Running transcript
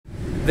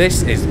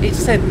It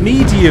said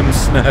medium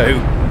snow.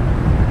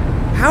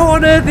 How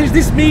on earth is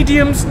this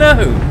medium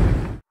snow?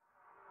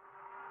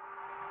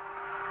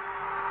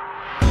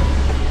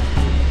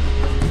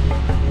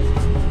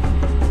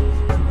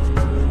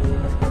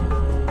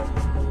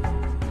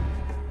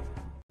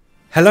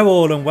 Hello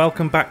all and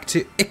welcome back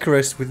to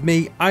Icarus with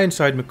me,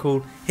 Ironside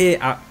McCall, here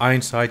at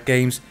Ironside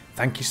Games.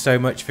 Thank you so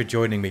much for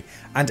joining me.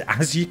 And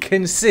as you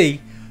can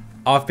see,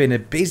 I've been a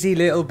busy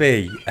little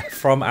bee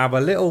from our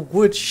little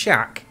wood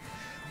shack.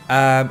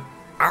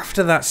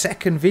 After that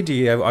second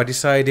video, I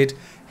decided,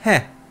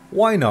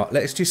 why not?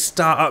 Let's just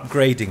start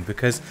upgrading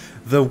because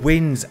the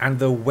winds and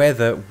the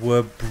weather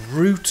were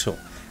brutal.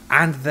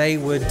 And they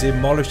were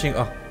demolishing...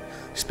 Oh,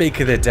 speak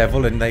of the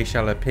devil and they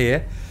shall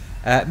appear.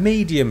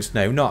 Medium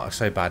snow, not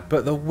so bad,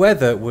 but the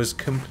weather was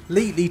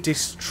completely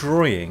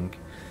destroying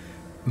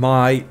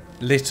my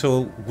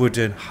little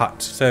wooden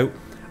hut. So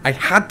I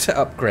had to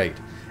upgrade,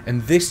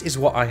 and this is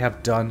what I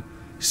have done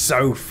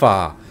so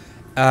far.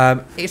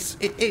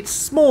 It's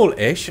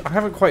small-ish. I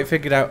haven't quite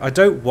figured out. I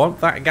don't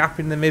want that gap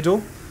in the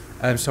middle,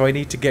 so I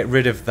need to get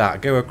rid of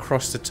that. Go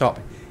across the top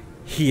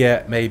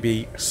here,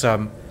 maybe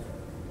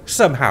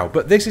somehow.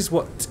 But this is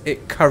what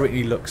it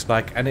currently looks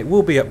like, and it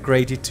will be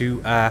upgraded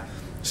to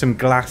some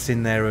glass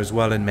in there as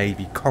well, and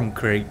maybe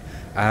concrete.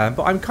 But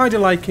I'm kind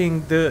of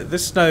liking the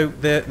stone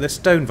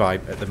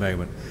vibe at the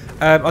moment.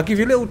 I'll give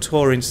you a little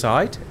tour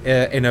inside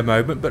in a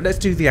moment, but let's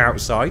do the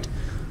outside.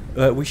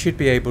 We should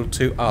be able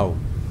to... Oh,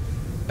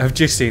 I've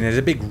just seen there's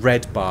a big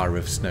red bar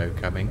of snow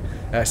coming,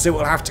 so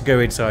we'll have to go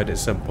inside at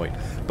some point.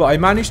 But I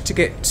managed to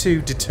get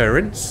 2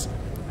 deterrents,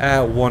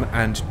 1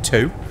 and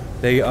 2.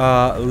 They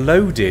are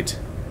loaded.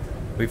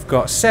 We've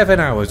got 7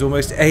 hours,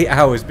 almost 8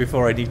 hours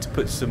before I need to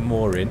put some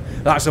more in.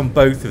 That's on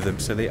both of them,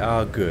 so they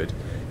are good.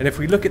 And if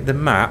we look at the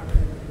map,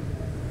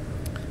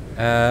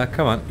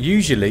 come on,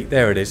 usually,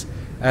 there it is.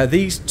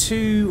 These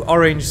 2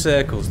 orange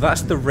circles,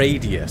 that's the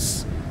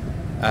radius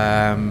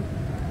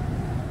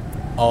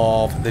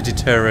of the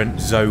deterrent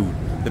zone,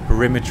 the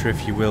perimeter,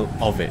 if you will,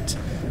 of it.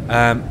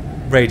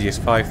 Radius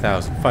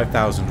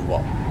 5,000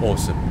 watt,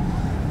 awesome.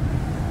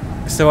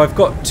 So I've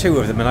got 2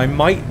 of them, and I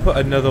might put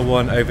another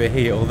one over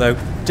here, although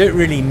don't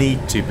really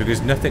need to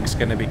because nothing's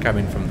going to be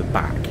coming from the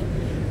back.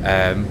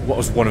 What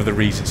was one of the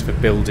reasons for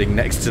building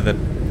next to the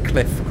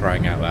cliff,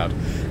 crying out loud.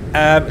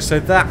 So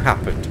that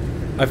happened.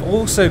 I've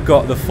also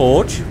got the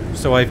forge,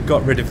 so I've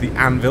got rid of the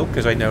anvil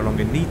because I no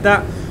longer need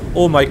that.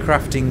 All my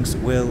craftings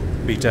will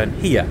be done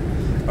here.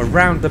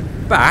 Around the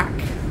back,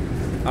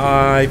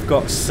 I've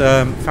got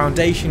some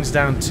foundations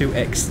down to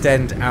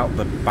extend out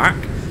the back,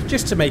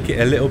 just to make it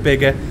a little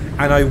bigger.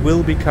 And I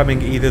will be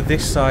coming either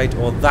this side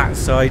or that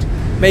side,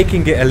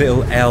 making it a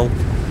little L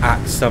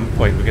at some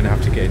point. We're going to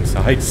have to get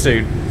inside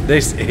soon.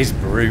 This is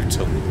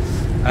brutal.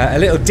 A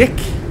little dick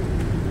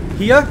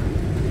here.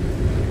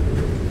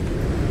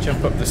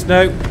 Jump up the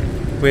snow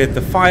with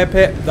the fire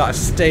pit. That's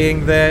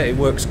staying there. It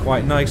works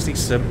quite nicely.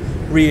 Some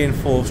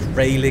reinforced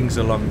railings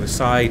along the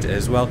side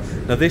as well.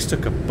 Now this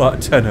took a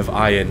butt ton of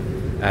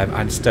iron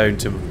and stone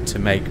to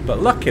make. But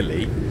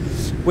luckily,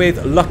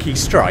 with Lucky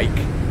Strike,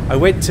 I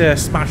went to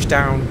smash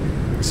down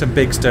some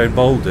big stone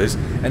boulders,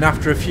 and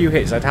after a few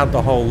hits I'd had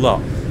the whole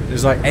lot. It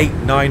was like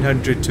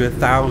 900 to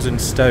 1,000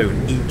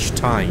 stone each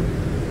time.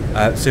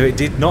 So it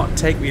did not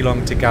take me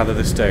long to gather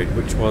the stone,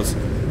 which was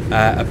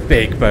a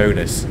big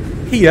bonus.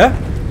 Here,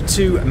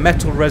 2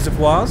 metal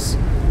reservoirs,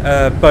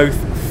 both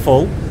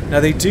full. Now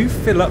they do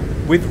fill up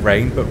with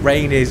rain, but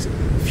rain is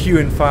few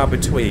and far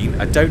between.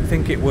 I don't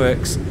think it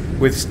works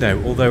with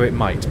snow, although it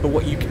might. But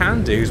what you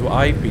can do is what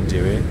I've been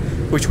doing,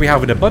 which we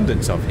have an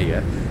abundance of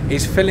here,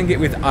 is filling it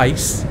with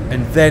ice,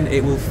 and then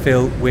it will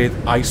fill with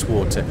ice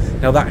water.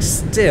 Now that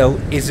still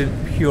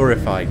isn't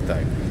purified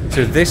though,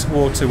 so this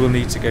water will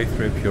need to go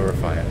through a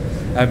purifier.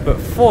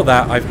 But for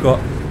that I've got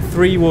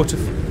 3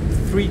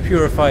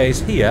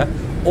 purifiers here,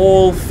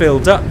 all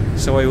filled up,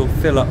 so I will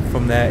fill up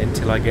from there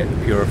until I get the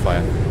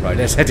purifier. Right,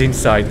 let's head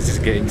inside. This is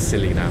getting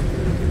silly now.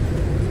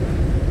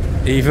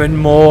 Even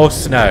more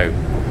snow.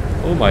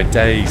 Oh my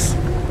days.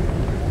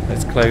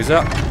 Let's close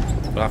up.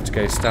 We'll have to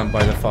go stand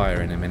by the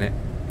fire in a minute.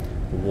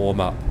 Warm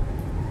up.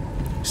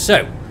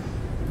 So,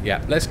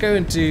 yeah, let's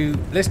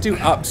do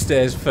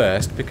upstairs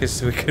first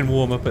because we can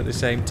warm up at the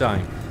same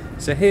time.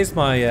 So here's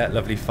my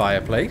lovely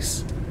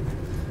fireplace.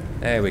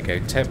 There we go.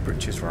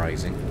 Temperature's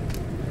rising.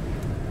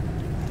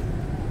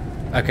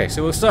 Okay,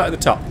 so we'll start at the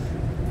top.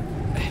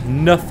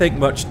 Nothing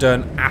much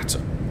done at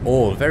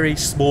all. Very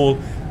small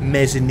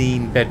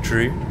mezzanine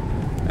bedroom.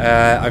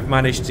 I've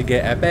managed to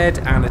get a bed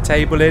and a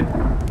table in.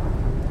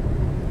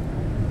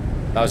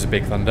 That was a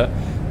big thunder.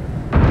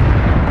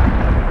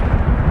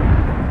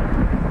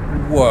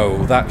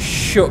 Whoa, that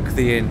shook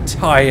the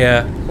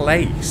entire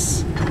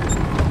place.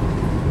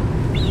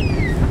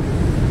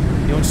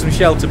 You want some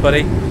shelter,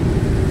 buddy?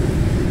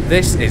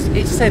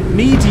 It said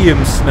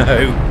medium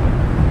snow.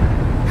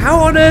 How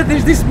on earth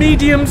is this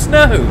medium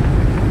snow?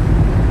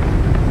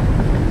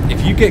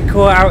 If you get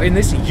caught out in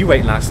this, you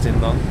ain't lasting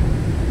long.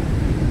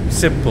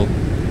 Simple.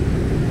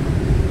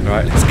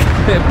 Alright, let's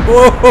get it.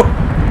 Whoa!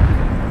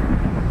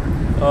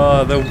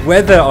 Oh, the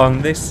weather on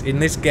in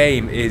this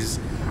game is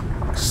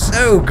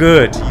so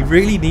good. You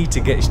really need to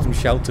get some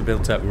shelter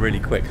built up really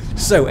quick.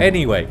 So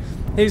anyway,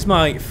 here's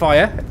my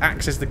fire.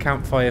 Acts as the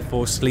campfire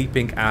for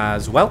sleeping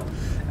as well.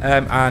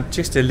 And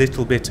just a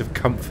little bit of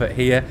comfort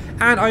here.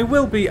 And I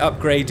will be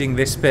upgrading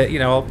this bit. You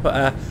know, I'll put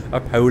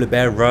a polar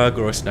bear rug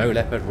or a snow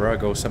leopard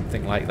rug or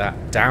something like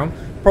that down.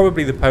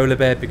 Probably the polar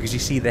bear because you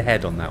see the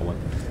head on that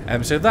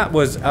one. So that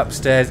was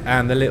upstairs,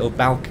 and the little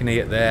balcony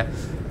at there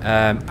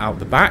out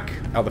the back,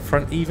 out the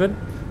front even.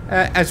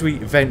 As we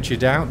venture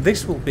down,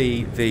 this will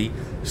be the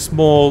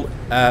small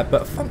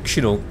but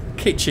functional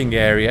kitchen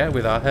area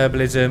with our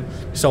herbalism,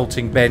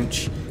 salting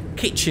bench,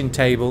 kitchen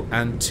table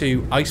and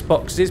 2 ice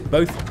boxes,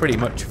 both pretty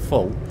much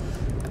full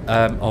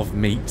of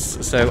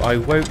meats, so I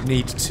won't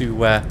need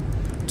to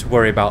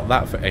worry about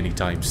that for any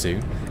time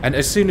soon. And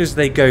as soon as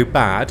they go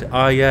bad,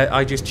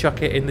 I just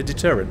chuck it in the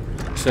deterrent.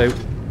 So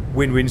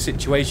win-win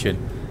situation.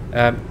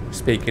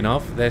 Speaking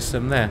of, there's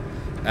some there.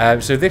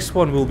 So this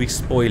one will be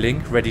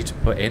spoiling, ready to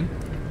put in,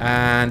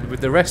 and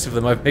with the rest of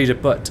them I've made a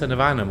butt ton of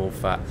animal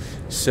fat.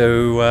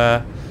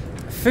 So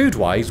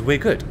food-wise, we're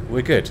good.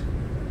 We're good.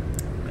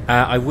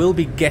 I will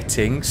be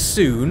getting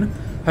soon,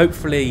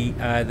 hopefully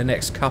the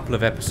next couple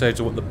of episodes,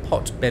 I want the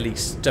potbelly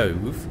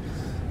stove.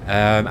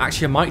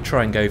 Actually, I might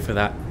try and go for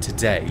that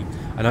today.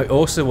 And I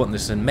also want the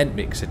cement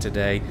mixer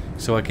today,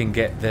 so I can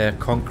get the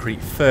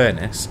concrete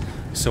furnace,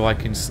 so I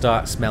can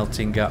start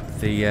smelting up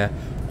the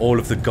all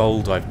of the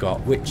gold I've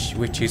got,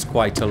 which is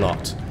quite a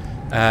lot.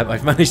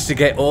 I've managed to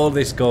get all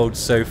this gold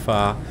so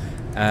far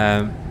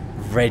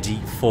ready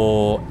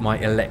for my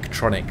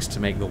electronics to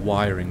make the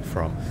wiring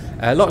from.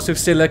 Lots of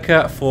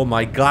silica for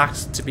my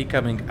glass to be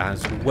coming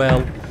as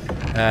well.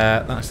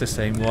 That's the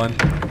same one.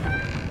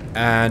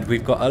 And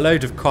we've got a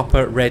load of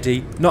copper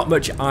ready. Not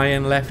much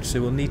iron left,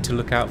 so we'll need to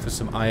look out for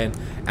some iron.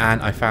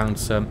 And I found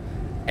some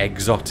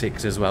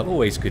exotics as well.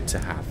 Always good to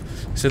have.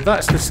 So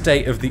that's the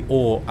state of the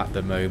ore at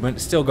the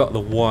moment. Still got the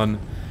one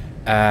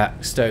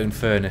stone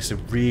furnace. I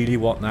really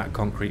want that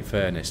concrete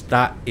furnace.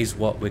 That is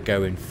what we're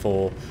going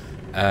for,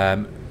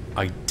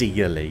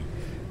 ideally.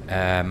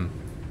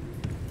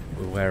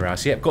 Where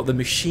else? Yeah, I've got the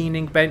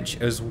machining bench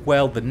as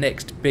well. The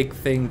next big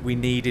thing we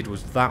needed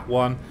was that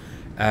one.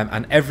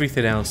 And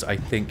everything else I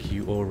think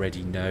you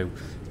already know.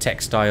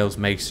 Textiles,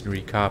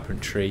 masonry,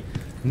 carpentry.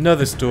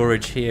 Another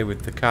storage here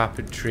with the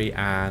carpentry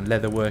and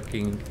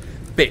leatherworking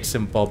bits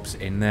and bobs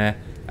in there.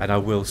 And I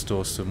will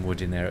store some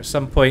wood in there at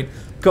some point.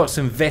 Got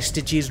some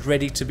vestiges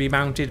ready to be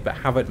mounted, but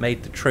haven't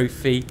made the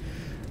trophy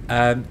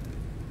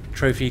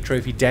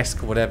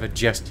desk or whatever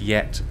just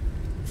yet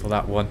for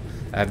that one.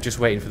 Just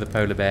waiting for the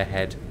polar bear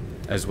head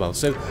as well.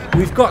 So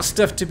we've got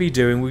stuff to be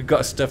doing. We've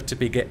got stuff to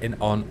be getting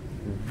on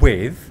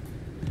with.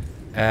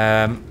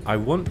 I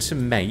want to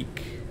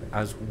make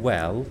as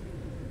well,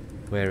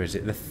 where is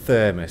it, the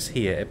thermos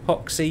here,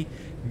 epoxy,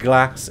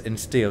 glass and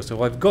steel.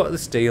 So I've got the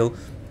steel,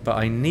 but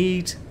I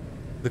need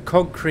the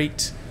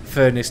concrete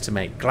furnace to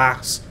make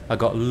glass. I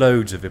got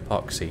loads of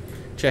epoxy.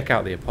 Check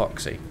out the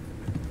epoxy.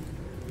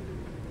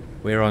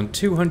 We're on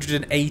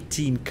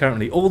 218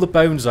 currently. All the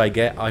bones I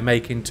get I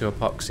make into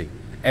epoxy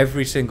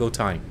every single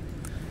time.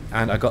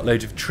 And I got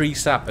loads of tree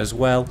sap as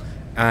well,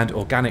 and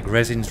organic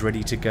resins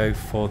ready to go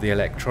for the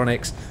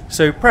electronics.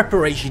 So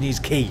preparation is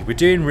key. We're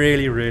doing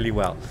really, really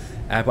well.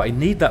 But I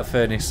need that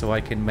furnace so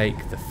I can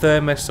make the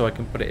thermos, so I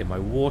can put it in my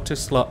water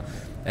slot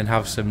and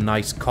have some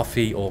nice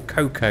coffee or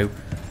cocoa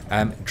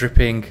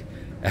dripping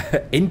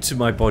into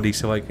my body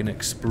so I can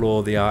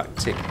explore the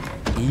Arctic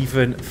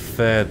even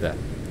further.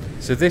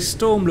 So this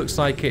storm looks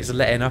like it's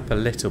letting up a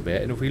little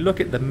bit, and if we look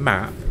at the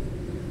map,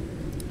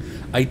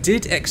 I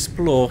did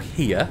explore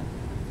here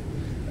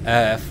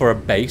for a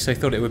base. I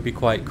thought it would be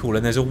quite cool,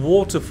 and there's a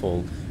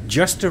waterfall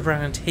just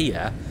around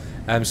here,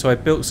 so I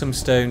built some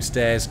stone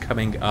stairs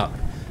coming up,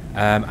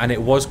 and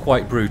it was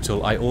quite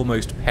brutal. I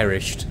almost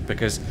perished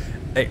because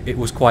it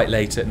was quite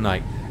late at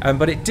night,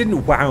 but it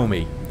didn't wow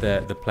me,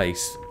 the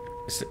place,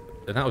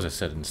 and that was a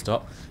sudden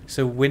stop.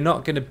 So we're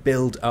not going to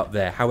build up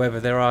there. However,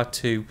 there are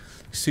 2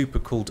 super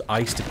cooled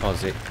ice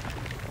deposits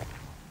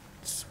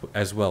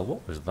as well.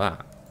 What was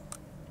that?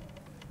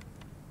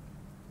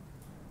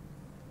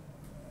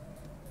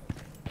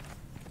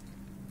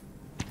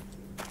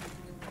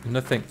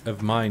 Nothing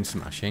of mine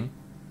smashing.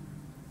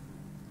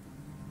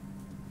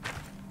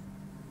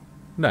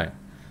 No.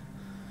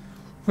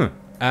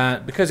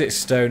 Because it's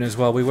stone as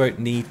well, we won't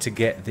need to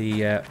get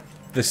the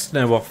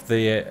snow off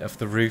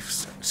the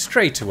roofs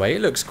straight away.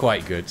 It looks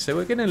quite good, so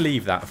we're going to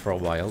leave that for a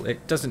while.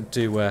 It doesn't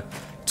do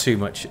too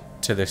much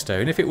to the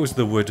stone. If it was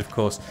the wood, of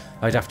course,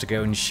 I'd have to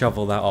go and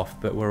shovel that off,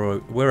 but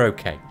we're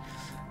okay.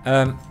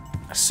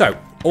 So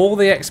all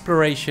the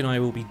exploration I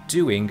will be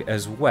doing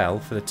as well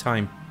for the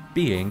time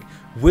being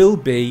will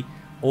be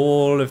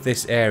all of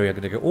this area. I'm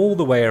going to go all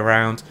the way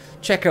around,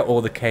 check out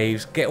all the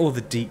caves, get all the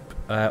deep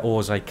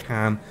ores I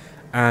can.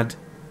 And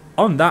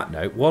on that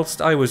note,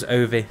 whilst I was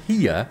over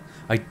here,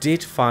 I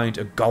did find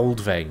a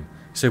gold vein.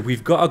 So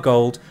we've got a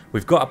gold,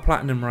 we've got a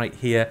platinum right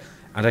here,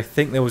 And I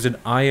think there was an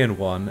iron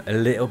one a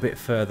little bit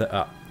further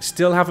up.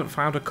 Still haven't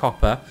found a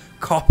copper.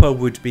 Copper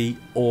would be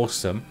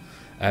awesome.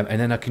 And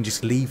then I can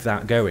just leave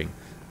that going.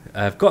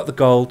 I've got the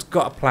gold,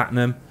 got a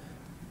platinum.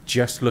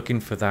 Just looking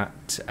for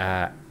that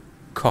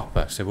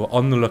copper. So we're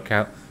on the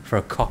lookout for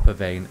a copper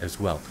vein as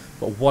well.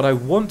 But what I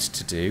want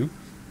to do,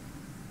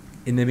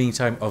 in the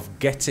meantime of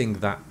getting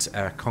that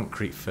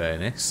concrete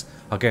furnace,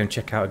 I'll go and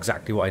check out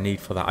exactly what I need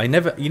for that.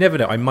 You never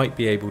know. I might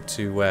be able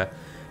to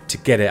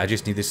get it. I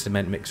just need this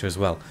cement mixer as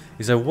well.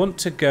 Is I want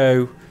to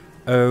go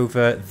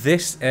over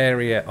this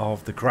area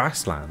of the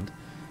grassland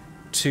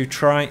to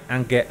try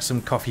and get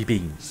some coffee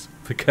beans,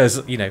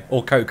 because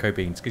or cocoa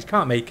beans, because you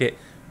can't make it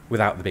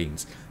without the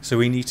beans. So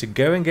we need to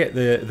go and get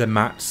the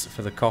mats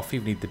for the coffee.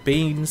 We need the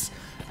beans.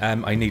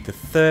 I need the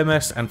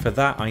thermos, and for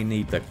that I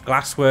need the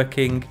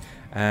glassworking,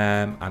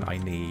 and I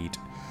need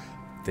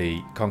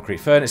the concrete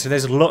furnace. So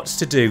there's lots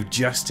to do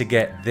just to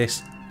get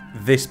this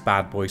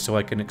bad boy, so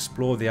I can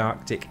explore the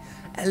Arctic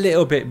a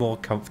little bit more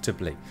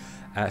comfortably.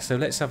 So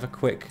let's have a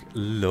quick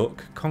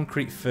look.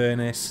 Concrete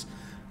furnace,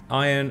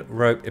 iron,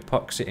 rope,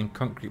 epoxy and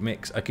concrete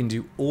mix. I can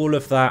do all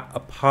of that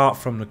apart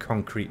from the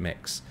concrete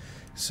mix.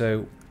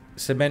 So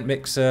cement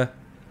mixer,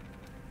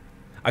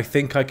 I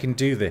think I can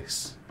do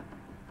this.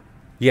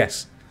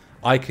 Yes,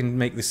 I can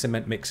make the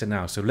cement mixer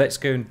now. So let's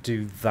go and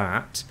do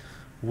that.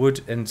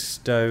 Wood and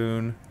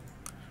stone,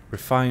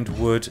 refined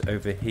wood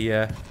over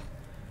here.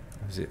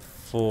 Is it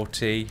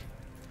 40?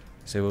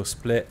 So we'll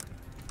split.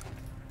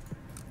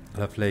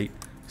 Lovely.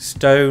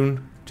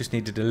 Stone, just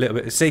needed a little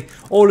bit. See,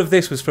 all of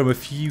this was from a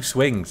few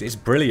swings. It's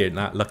brilliant,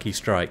 that lucky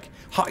strike.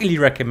 Highly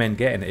recommend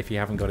getting it if you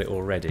haven't got it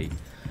already.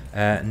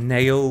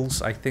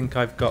 Nails, I think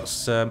I've got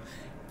some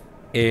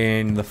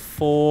in the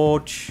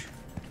forge.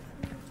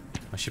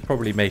 I should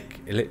probably make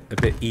it a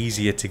bit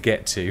easier to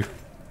get to.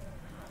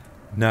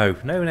 No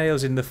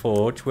nails in the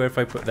forge. Where have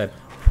I put them?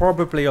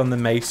 Probably on the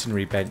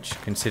masonry bench,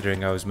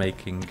 considering I was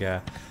making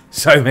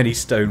so many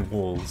stone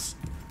walls.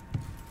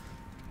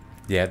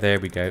 Yeah, there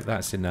we go.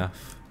 That's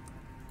enough.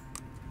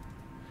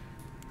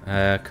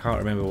 Can't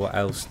remember what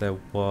else there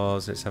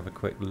was. Let's have a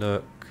quick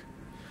look.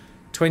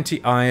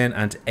 20 iron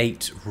and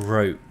 8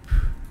 rope.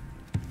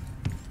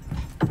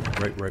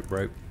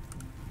 Rope.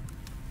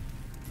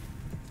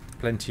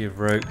 Plenty of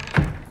rope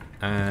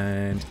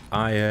and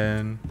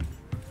iron,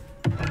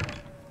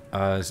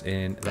 as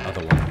in the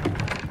other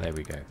one. There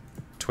we go.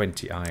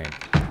 20 iron.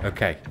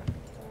 Okay.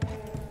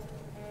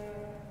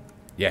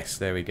 Yes,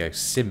 there we go.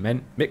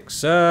 Cement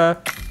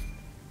mixer.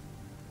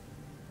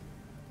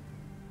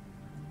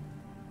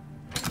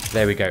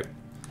 There we go.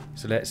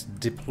 So let's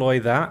deploy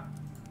that.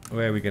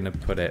 Where are we going to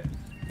put it?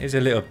 Here's a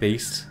little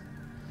beast.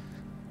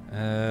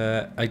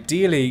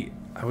 Ideally,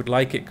 I would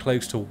like it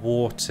close to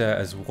water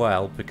as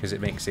well, because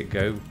it makes it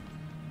go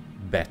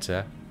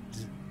better.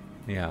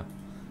 Yeah.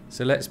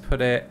 So let's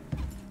put it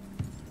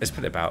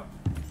about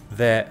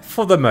there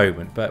for the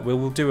moment, but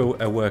we'll do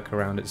a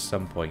workaround at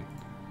some point.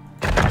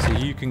 So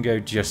you can go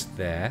just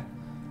there,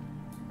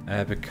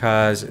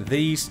 because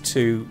these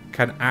two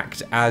can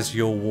act as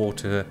your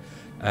water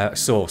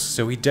source.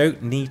 So we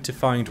don't need to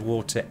find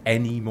water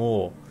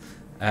anymore.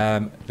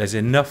 There's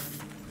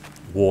enough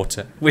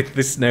water with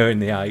the snow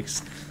and the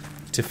ice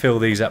to fill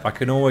these up. I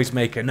can always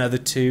make another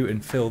 2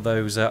 and fill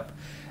those up.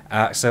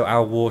 So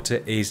our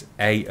water is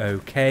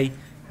a-okay.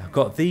 I've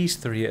got these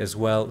 3 as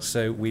well,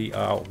 so we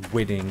are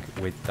winning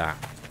with that.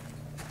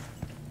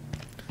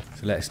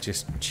 So let's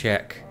just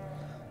check.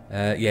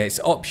 Yeah, it's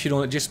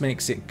optional. It just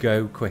makes it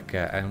go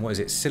quicker. And what is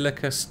it?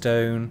 Silica,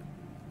 stone,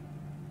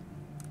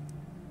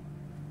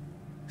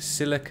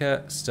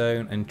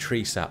 and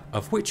tree sap,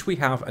 of which we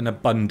have an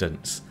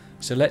abundance.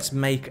 So let's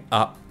make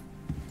up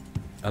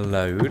a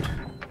load.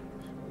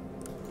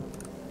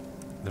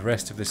 The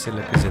rest of the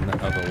silica's in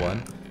the other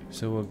one.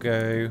 So we'll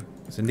go...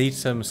 So need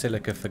some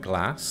silica for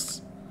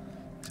glass.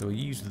 So we'll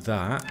use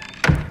that.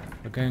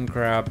 We'll go and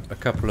grab a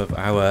couple of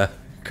our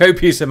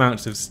copious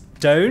amounts of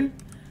stone.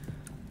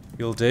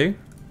 You'll do.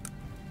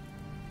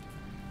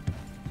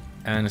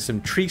 And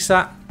some tree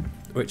sap,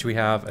 which we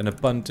have an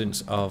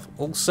abundance of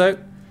also.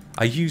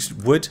 I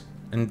used wood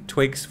and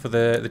twigs for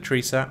the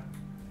tree sap.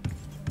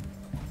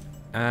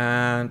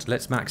 And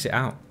let's max it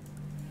out.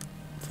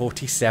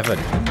 47.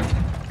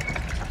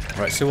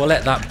 Right, so we'll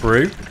let that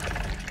brew.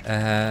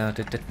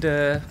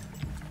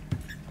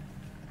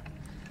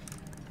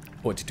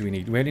 What did we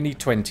need? We only need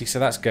 20, so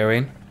that's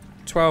going.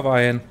 12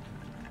 iron,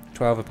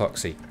 12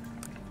 epoxy.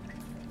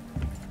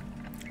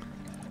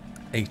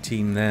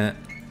 18 there.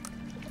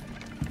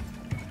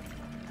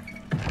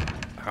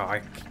 Oh,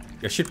 I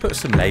should put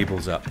some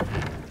labels up.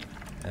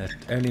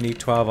 Only need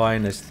 12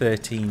 iron, there's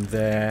 13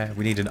 there.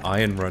 We need an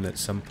iron run at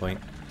some point.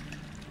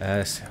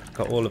 So I've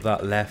got all of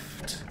that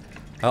left.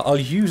 I'll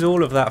use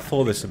all of that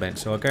for the cement,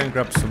 so I'll go and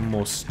grab some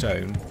more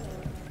stone.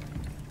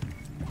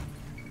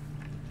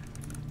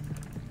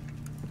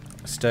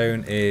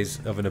 Stone is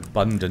of an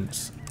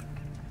abundance.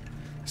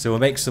 So we'll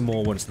make some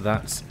more once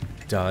that's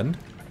done.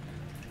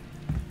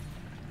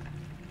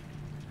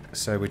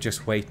 So we're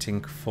just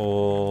waiting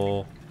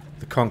for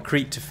the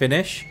concrete to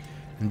finish.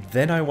 And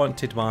then I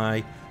wanted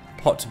my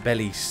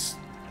potbelly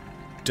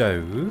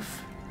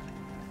stove.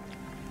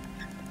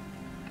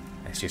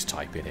 Let's just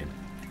type it in.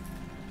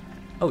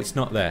 Oh, it's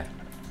not there.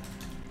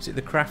 Is it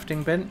the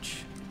crafting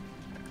bench?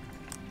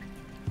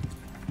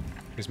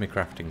 Where's my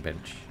crafting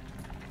bench?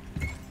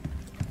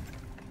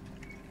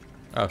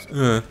 Oh,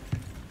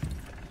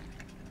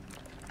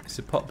 it's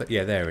a pot.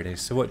 Yeah, there it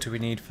is. So what do we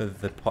need for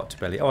the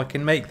potbelly? Oh, I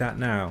can make that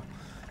now.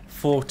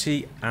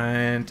 40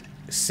 and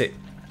 6.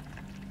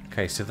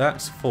 Okay, so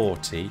that's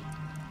 40.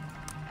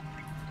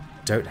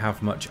 Don't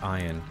have much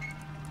iron.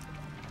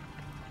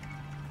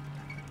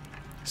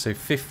 So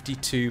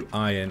 52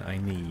 iron I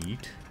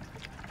need.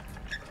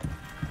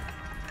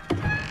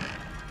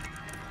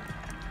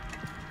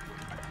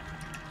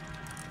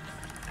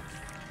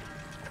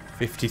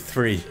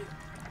 $53.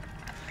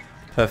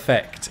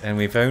 Perfect. And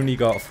we've only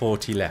got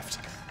 40 left.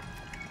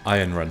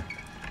 Iron run.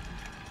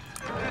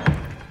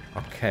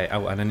 Okay.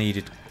 Oh, and I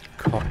needed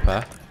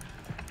copper.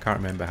 Can't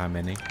remember how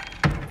many.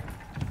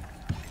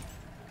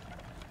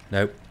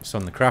 Nope. It's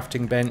on the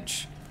crafting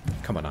bench.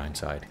 Come on,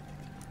 Ironside.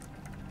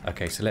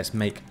 Okay, so let's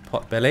make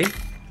potbelly.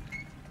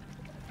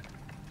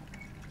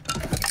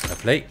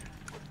 Lovely.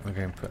 We're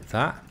going to put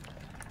that.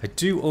 I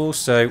do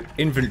also,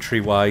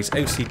 inventory-wise,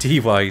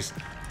 OCD-wise,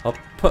 I'll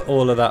put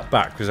all of that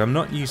back because I'm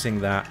not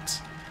using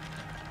that.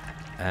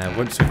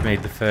 Once we've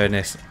made the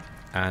furnace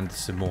and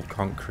some more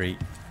concrete,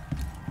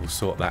 we'll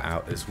sort that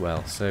out as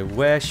well. So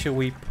where shall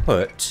we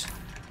put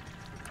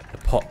the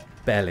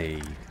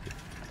potbelly?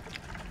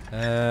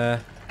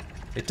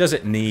 It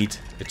doesn't need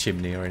a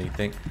chimney or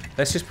anything.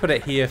 Let's just put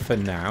it here for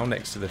now,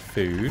 next to the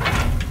food.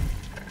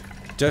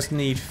 It does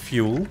need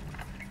fuel,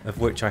 of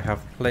which I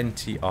have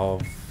plenty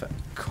of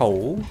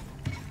coal,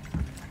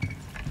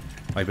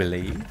 I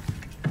believe.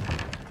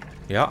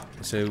 Yeah,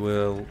 so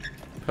we'll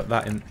put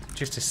that in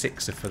just a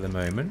 6er for the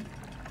moment.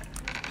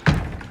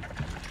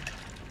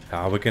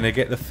 Ah, we're going to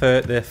get the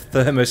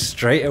thermos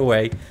straight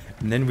away,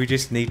 and then we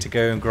just need to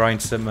go and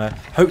grind some,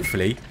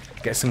 hopefully,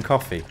 get some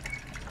coffee.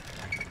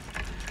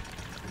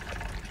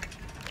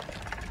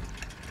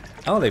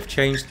 Oh, they've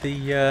changed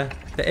the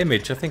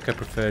image. I think I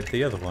preferred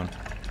the other one.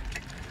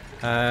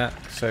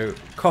 So,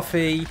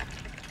 coffee,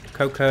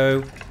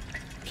 cocoa,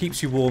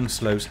 keeps you warm,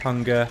 slows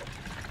hunger,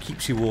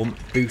 keeps you warm,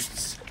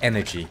 boosts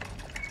energy.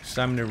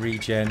 Stamina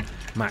regen,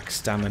 max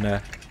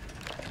stamina,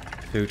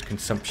 food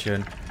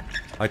consumption.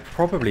 I'd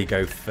probably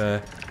go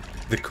for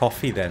the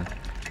coffee then.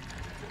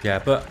 Yeah,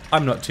 but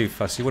I'm not too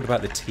fussy. What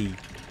about the tea?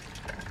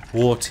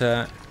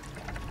 Water,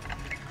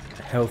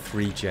 health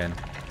regen.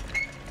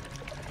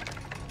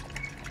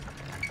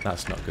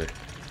 That's not good.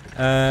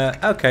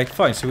 Okay,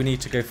 fine. So we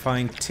need to go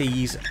find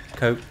teas,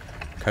 Coke?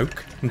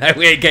 No,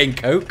 we ain't getting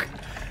Coke.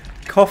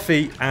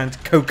 Coffee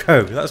and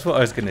cocoa. That's what I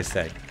was going to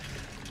say.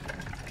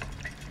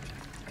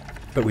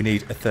 But we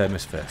need a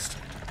thermos first.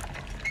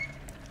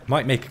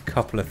 Might make a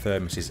couple of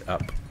thermoses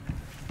up.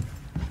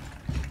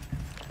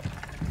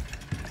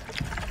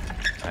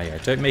 Ah yeah,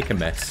 don't make a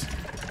mess.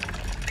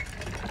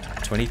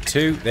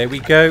 22, there we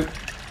go.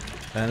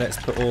 And let's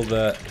put all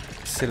the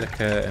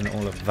silica and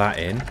all of that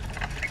in.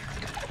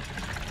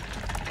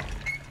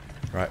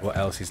 Right, what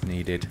else is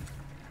needed?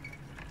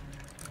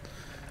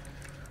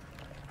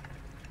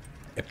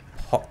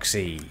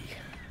 Epoxy.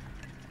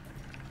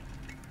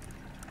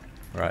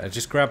 Right, I'll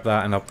just grab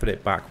that and I'll put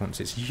it back once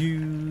it's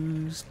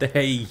used.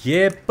 Hey,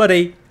 yeah,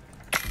 buddy.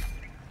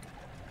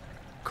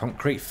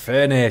 Concrete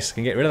furnace.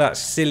 Can get rid of that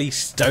silly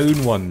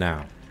stone one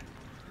now.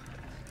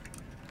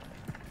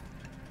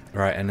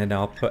 Right, and then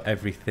I'll put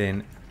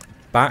everything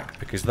back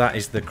because that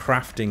is the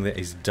crafting that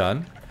is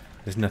done.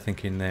 There's nothing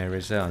in there,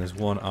 is there? There's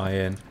one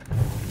iron,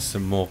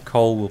 some more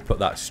coal. We'll put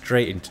that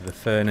straight into the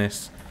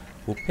furnace.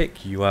 We'll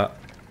pick you up.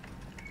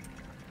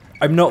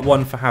 I'm not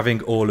one for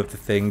having all of the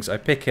things. I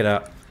pick it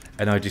up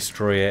and I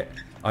destroy it.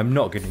 I'm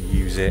not going to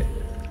use it.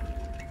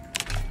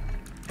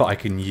 But I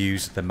can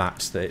use the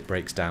mats that it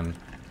breaks down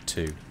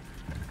to.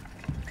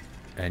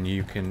 And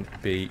you can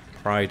be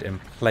pride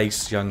and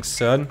place, young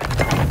son.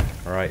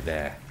 Right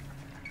there.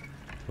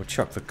 We'll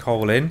chuck the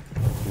coal in.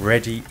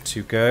 Ready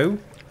to go.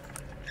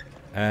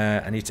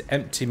 I need to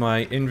empty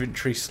my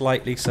inventory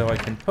slightly so I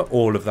can put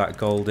all of that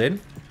gold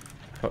in.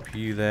 Pop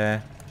you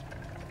there.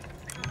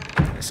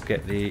 Let's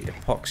get the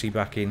epoxy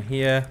back in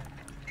here.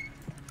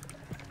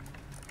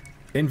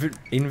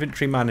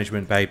 Inventory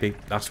management, baby.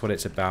 That's what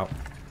it's about.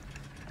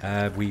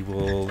 We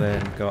will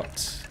then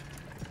got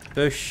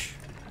bush.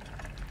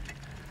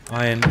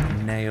 Iron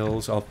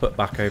nails. I'll put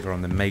back over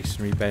on the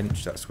masonry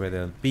bench. That's where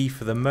they'll be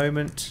for the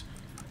moment.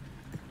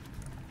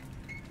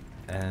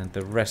 And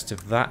the rest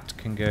of that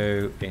can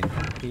go in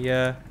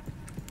here.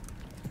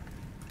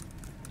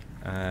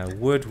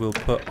 Wood we'll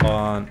put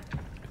on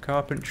the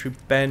carpentry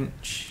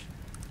bench.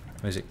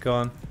 Where's it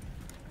gone?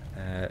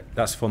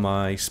 That's for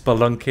my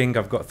spelunking.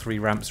 I've got 3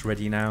 ramps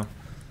ready now.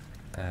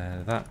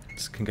 That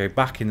can go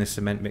back in the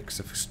cement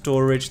mixer for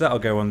storage. That'll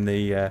go on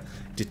the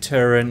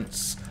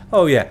deterrents.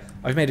 Oh yeah,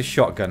 I've made a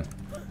shotgun.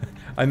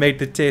 I made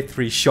the tier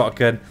 3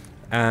 shotgun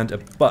and a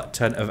butt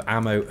ton of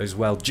ammo as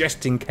well,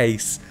 just in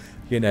case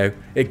you know,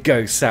 it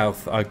goes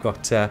south, I've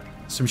got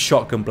some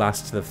shotgun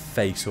blasts to the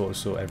face or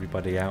sort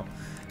everybody out.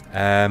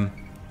 I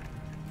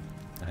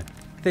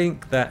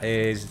think that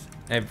is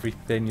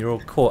everything. You're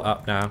all caught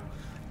up now.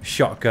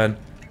 Shotgun.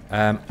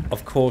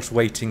 Of course,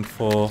 waiting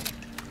for...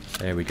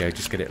 There we go,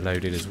 just get it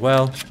loaded as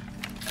well.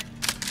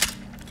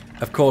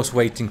 Of course,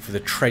 waiting for the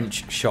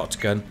trench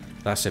shotgun.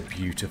 That's a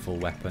beautiful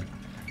weapon.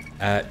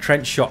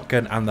 Trench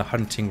shotgun and the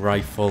hunting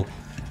rifle,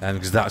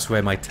 because that's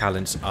where my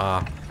talents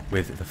are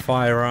with the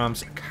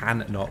firearms.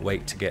 Cannot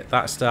wait to get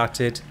that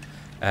started.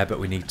 But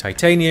we need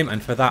titanium,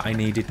 and for that I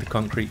needed the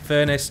concrete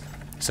furnace,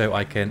 so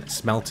I can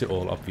smelt it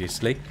all,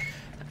 obviously.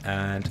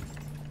 And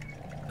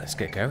let's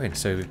get going.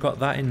 So we've got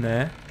that in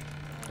there.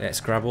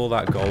 Let's grab all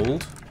that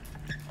gold.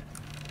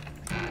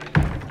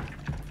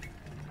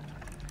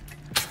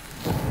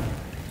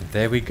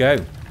 There we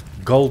go.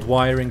 Gold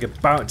wiring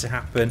about to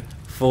happen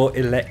for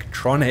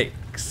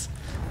electronics.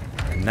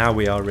 And now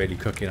we are really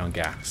cooking on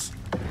gas.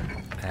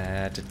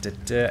 I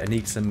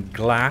need some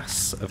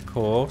glass, of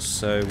course.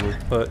 So we'll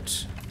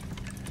put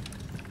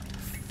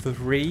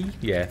 3.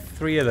 Yeah,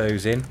 3 of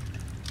those in.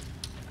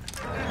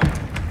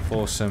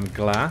 For some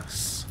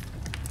glass.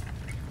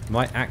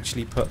 Might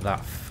actually put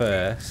that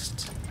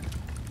first.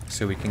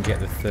 So we can get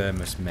the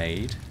thermos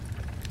made.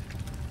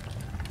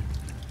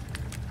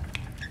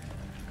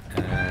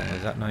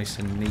 Is that nice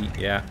and neat?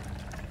 Yeah.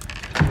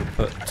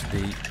 We'll put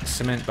the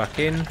cement back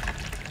in.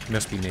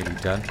 Must be nearly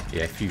done.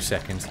 Yeah, a few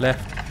seconds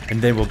left.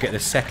 And then we'll get the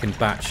second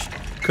batch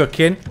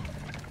cooking.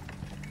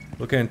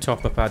 We'll go and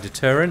top up our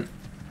deterrent.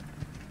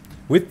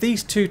 With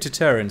these 2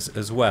 deterrents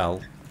as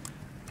well,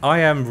 I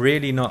am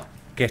really not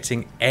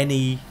getting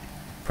any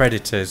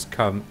predators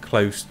come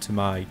close to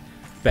my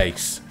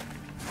base.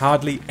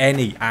 Hardly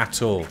any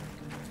at all.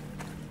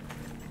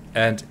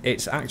 And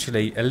it's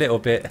actually a little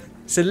bit...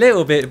 It's a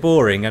little bit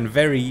boring and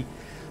very,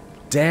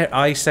 dare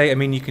I say, I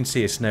mean, you can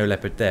see a snow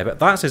leopard there, but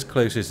that's as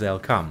close as they'll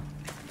come.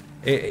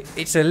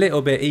 It's a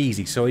little bit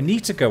easy, so I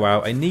need to go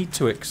out, I need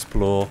to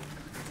explore.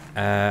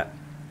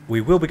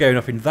 We will be going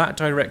off in that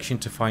direction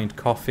to find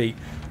coffee,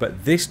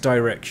 but this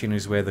direction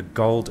is where the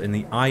gold and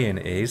the iron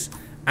is,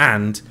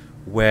 and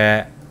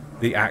where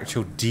the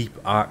actual deep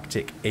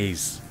Arctic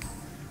is.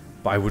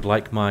 But I would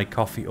like my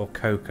coffee or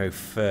cocoa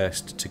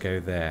first to go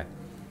there.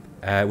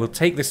 We'll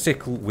take the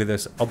sickle with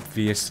us,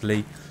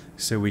 obviously,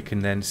 so we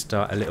can then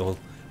start a little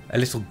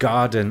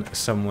garden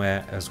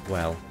somewhere as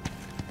well.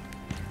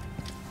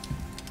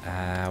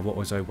 What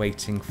was I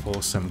waiting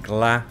for? Some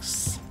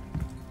glass.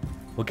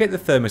 We'll get the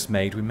thermos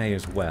made. We may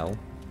as well.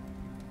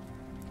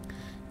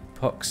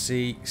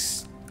 Epoxy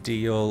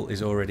steel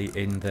is already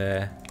in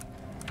there.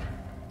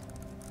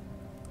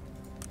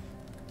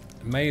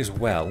 May as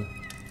well.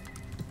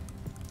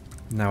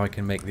 Now I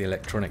can make the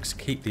electronics.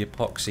 Keep the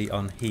epoxy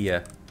on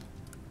here.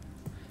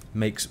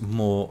 Makes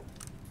more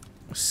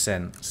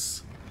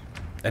sense.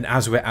 And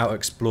as we're out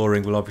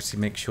exploring, we'll obviously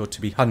make sure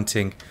to be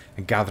hunting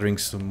and gathering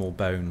some more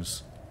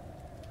bones.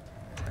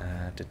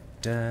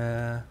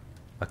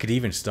 I could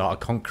even start a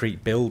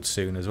concrete build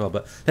soon as well,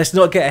 but let's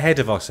not get ahead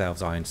of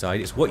ourselves,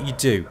 Ironside. It's what you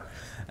do.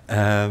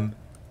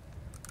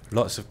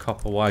 Lots of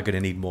copper wire. Going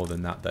to need more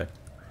than that, though.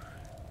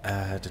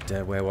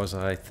 Where was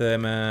I?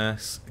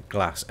 Thermos,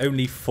 glass.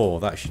 Only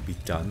 4. That should be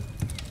done.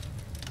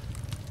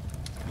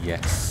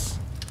 Yes.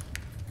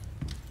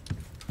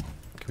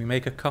 Can we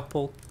make a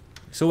couple?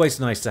 It's always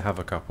nice to have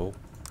a couple.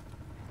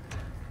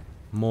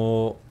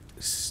 More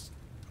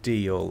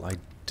steel. I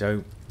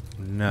don't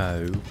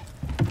know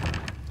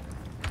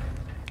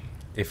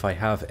if I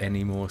have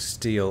any more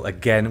steel.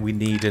 Again, we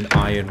need an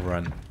iron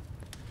run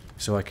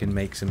so I can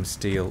make some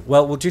steel.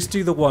 Well, we'll just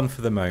do the 1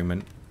 for the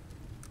moment.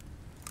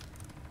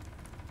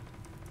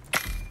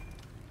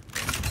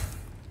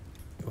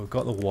 We've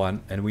got the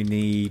 1, and we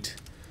need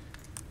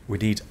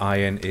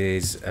iron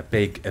is a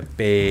big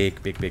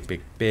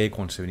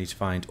one, so we need to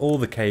find all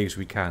the caves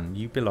we can.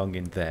 You belong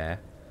in there.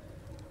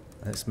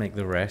 Let's make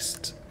the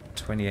rest.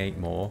 28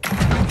 more.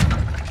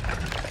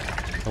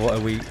 What are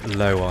we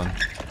low on?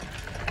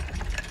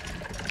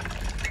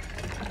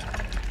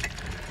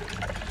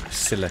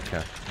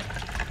 Silica.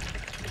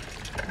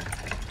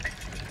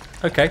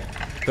 Okay,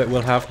 but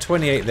we'll have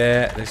 28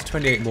 there. There's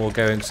 28 more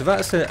going, so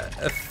that's a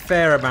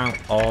fair amount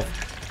of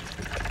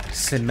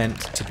cement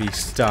to be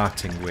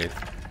starting with.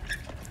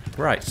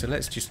 Right, so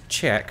let's just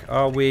check.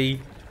 Are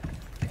we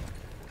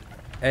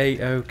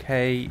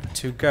A-okay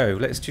to go?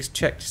 Let's just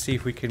check to see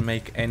if we can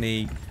make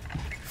any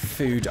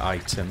food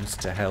items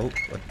to help.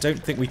 I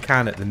don't think we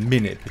can at the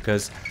minute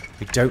because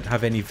we don't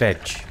have any veg.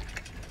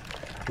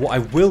 What I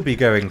will be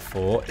going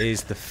for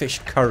is the fish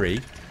curry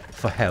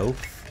for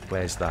health.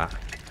 Where's that?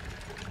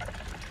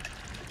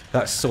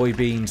 That's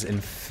soybeans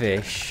and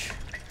fish.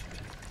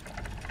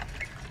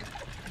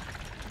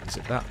 Is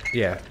it that?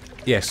 Yeah.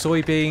 Yeah,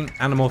 soybean,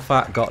 animal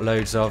fat, got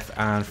loads of,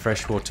 and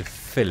freshwater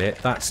fillet.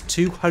 That's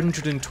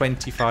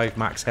 225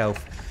 max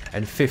health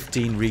and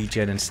 15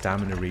 regen and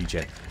stamina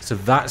regen. So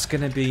that's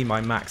going to be my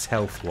max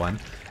health one.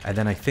 And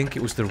then I think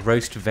it was the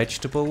roast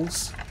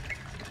vegetables.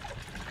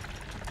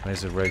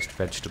 Where's the roast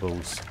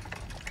vegetables?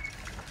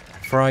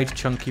 Fried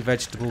chunky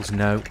vegetables?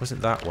 No, it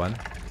wasn't that one.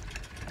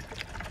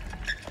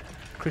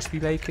 Crispy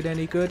bacon,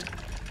 any good?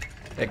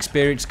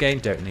 Experience gain?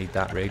 Don't need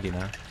that really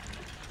now.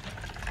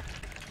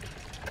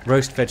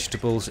 Roast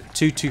vegetables,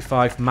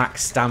 225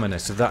 max stamina.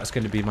 So that's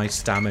going to be my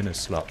stamina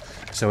slot.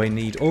 So I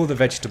need all the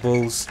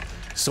vegetables,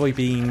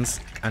 soybeans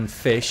and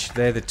fish.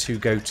 They're the two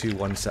go-to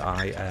ones that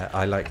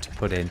I like to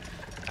put in.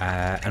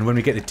 And when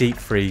we get the deep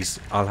freeze,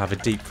 I'll have a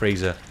deep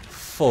freezer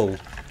full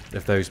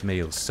of those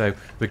meals. So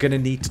we're going to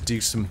need to do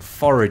some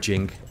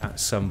foraging at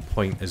some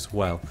point as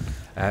well.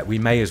 We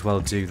may as well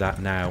do that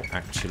now,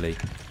 actually.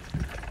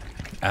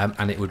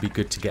 And it would be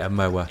good to get a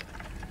mower,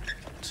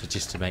 so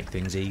just to make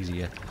things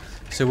easier.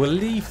 So we'll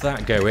leave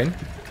that going.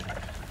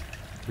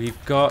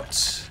 We've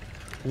got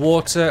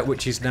water,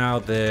 which is now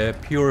the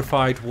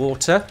purified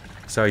water.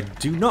 So I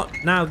do not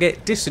now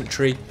get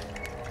dysentery,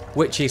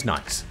 which is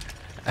nice.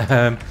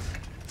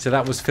 So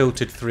that was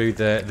filtered through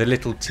the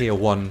little tier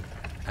 1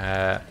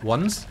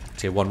 ones.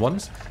 Tier 1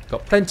 ones.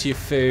 Got plenty of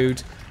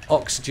food.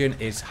 Oxygen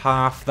is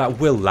half. That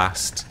will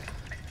last.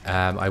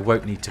 I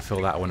won't need to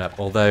fill that one up,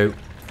 although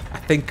I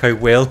think I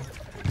will.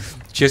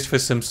 Just for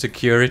some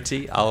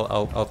security,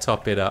 I'll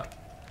top it up.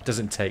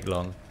 Doesn't take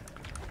long.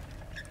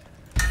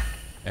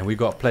 And we've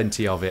got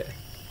plenty of it.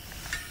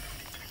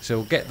 So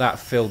we'll get that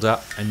filled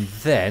up, and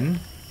then...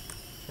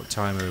 What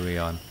time are we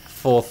on?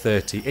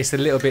 4:30. It's a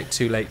little bit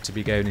too late to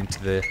be going into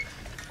the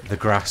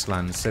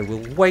grasslands, so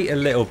we'll wait a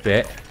little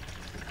bit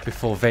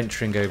before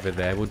venturing over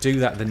there. We'll do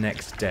that the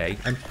next day.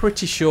 I'm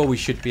pretty sure we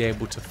should be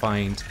able to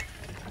find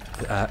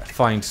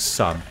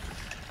some.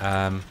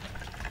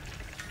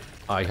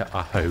 I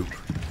hope.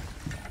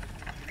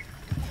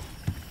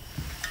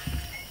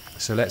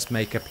 So let's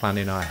make a plan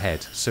in our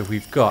head. So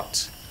we're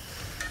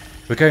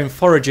going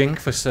foraging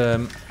for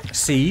some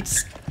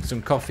seeds,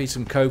 some coffee,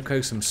 some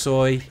cocoa, some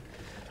soy,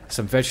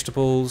 some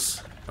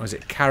vegetables. Or is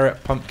it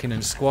carrot, pumpkin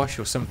and squash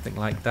or something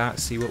like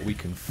that? See what we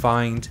can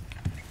find.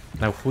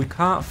 Now, if we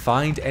can't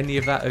find any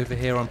of that over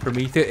here on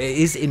Prometheus, it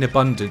is in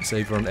abundance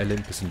over on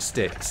Olympus and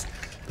Styx.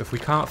 But if we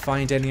can't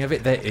find any of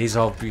it, there is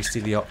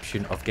obviously the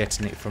option of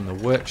getting it from the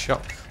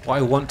workshop. Or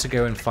I want to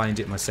go and find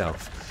it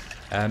myself.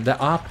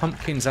 There are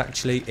pumpkins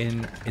actually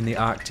in the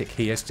Arctic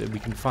here, so we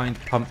can find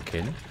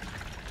pumpkin.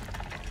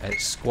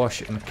 It's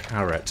squash and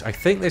carrot. I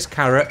think there's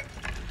carrot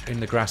in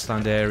the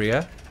grassland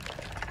area,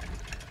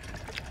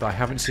 but I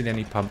haven't seen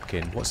any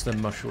pumpkin. What's the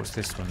mushroom? What's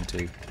this one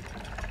do?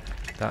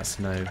 That's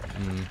no.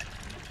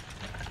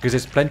 Because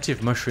there's plenty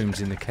of mushrooms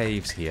in the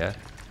caves here.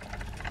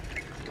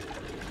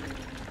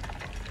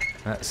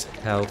 That's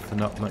health,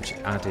 not much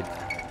added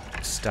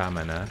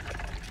stamina.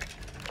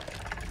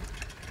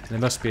 There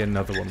must be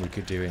another one we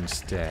could do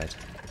instead.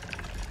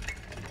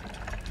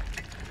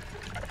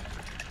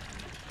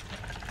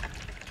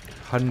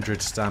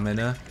 $100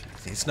 stamina.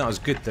 It's not as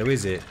good though,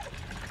 is it?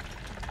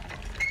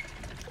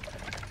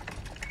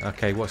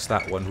 Okay, what's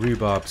that one?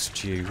 Rhubarb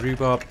stew.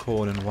 Rhubarb,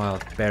 corn and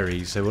wild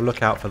berries. So we'll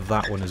look out for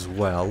that one as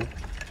well.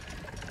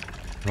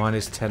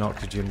 Minus 10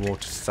 oxygen,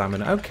 water,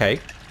 stamina. Okay,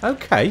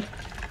 okay.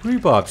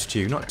 Rhubarb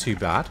stew, not too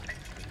bad.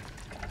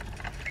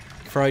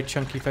 Fried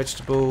chunky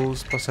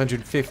vegetables, plus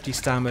 150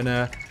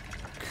 stamina.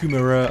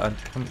 Kumara and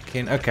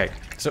pumpkin. Okay,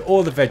 so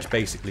all the veg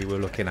basically we're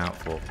looking out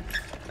for.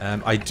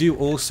 I do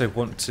also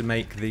want to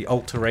make the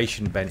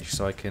alteration bench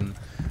so I can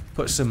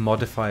put some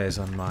modifiers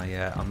on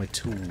my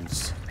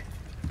tools.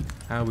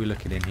 How are we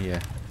looking in here?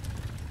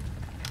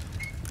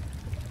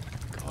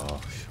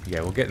 Gosh,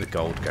 yeah, we'll get the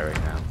gold going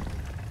now.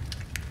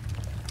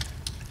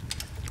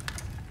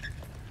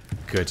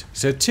 Good.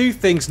 So 2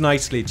 things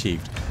nicely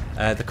achieved: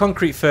 the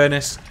concrete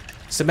furnace,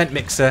 cement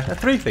mixer,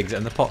 3 things,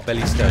 and the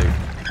potbelly stove.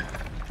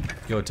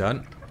 You're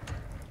done.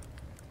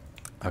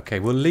 Okay,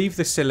 we'll leave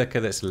the silica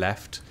that's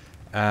left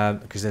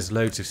because there's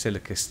loads of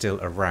silica still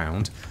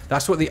around.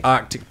 That's what the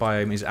Arctic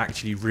biome is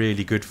actually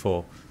really good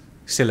for.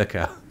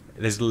 Silica.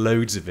 There's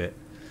loads of it.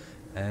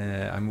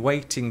 I'm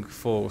waiting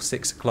for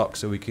 6 o'clock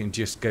so we can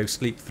just go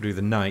sleep through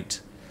the night.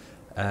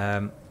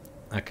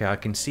 Okay, I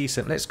can see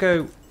some. Let's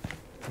go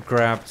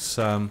grab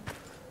some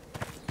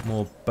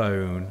more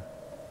bone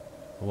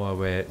while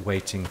we're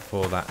waiting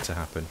for that to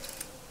happen.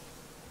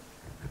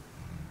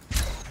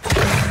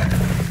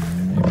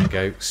 Here we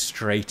go,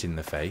 straight in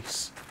the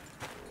face.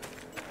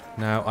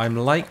 Now, I'm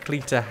likely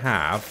to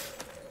have...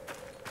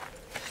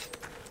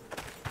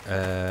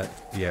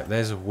 yeah,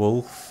 there's a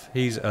wolf.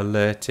 He's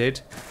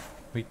alerted.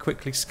 We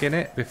quickly skin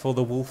it before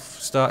the wolf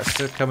starts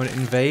to come and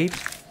invade.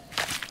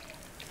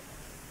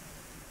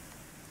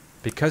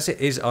 Because it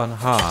is on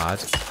hard,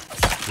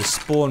 the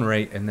spawn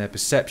rate and their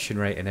perception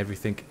rate and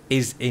everything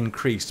is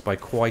increased by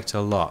quite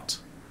a lot.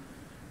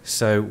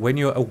 So when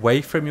you're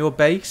away from your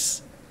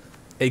base,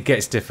 it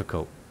gets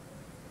difficult.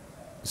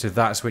 So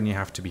that's when you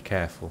have to be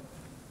careful.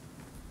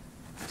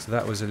 So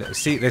that was a little...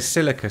 See, there's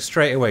silica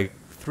straight away.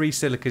 3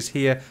 silicas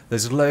here.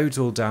 There's loads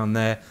all down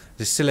there.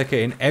 There's silica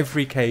in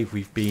every cave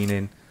we've been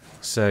in.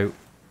 So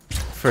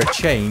for a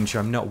change,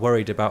 I'm not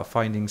worried about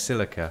finding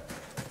silica.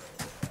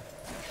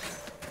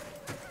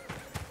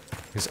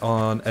 Because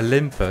on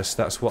Olympus,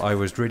 that's what I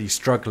was really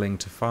struggling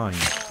to find.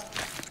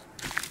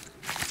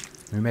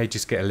 We may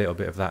just get a little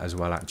bit of that as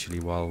well, actually,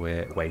 while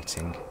we're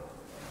waiting.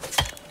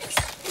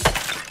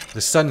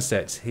 The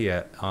sunsets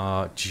here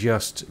are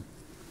just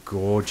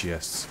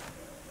gorgeous.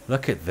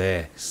 Look at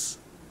this.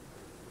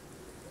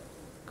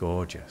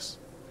 Gorgeous.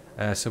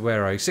 So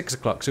where are you? 6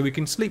 o'clock. So we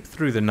can sleep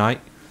through the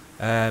night.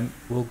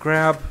 We'll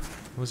grab...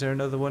 Was there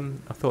another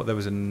one? I thought there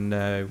was a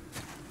no.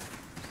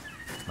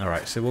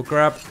 Alright, so we'll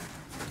grab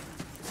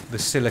the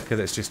silica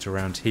that's just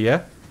around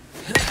here.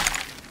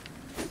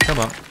 Come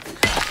on.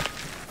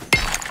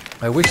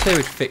 I wish they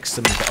would fix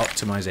some of the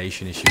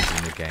optimization issues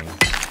in the game.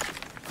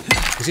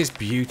 Because it's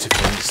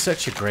beautiful and it's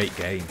such a great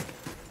game.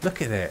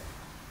 Look at it.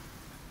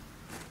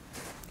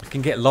 I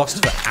can get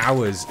lost for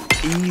hours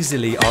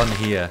easily on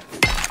here.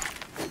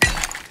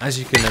 As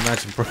you can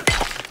imagine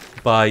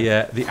by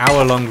the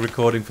hour-long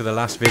recording for the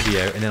last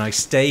video, and then I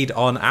stayed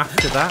on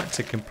after that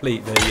to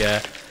complete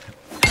the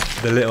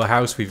little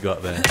house we've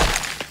got there.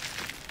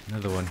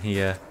 Another one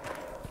here.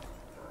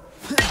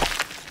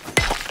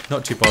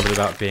 Not too bothered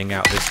about being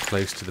out this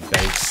close to the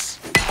base.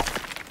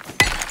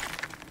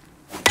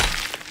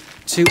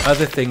 Two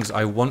other things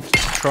I want to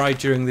try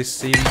during this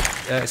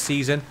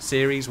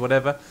series,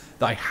 whatever,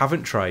 that I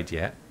haven't tried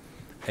yet,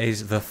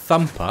 is the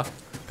thumper,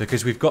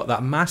 because we've got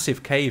that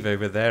massive cave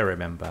over there,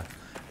 remember,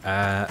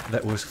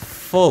 that was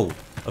full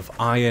of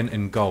iron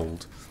and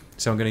gold.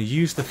 So I'm going to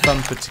use the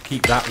thumper to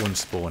keep that one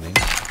spawning.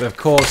 But of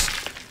course,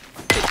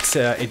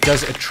 it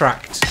does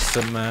attract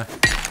some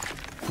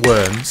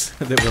worms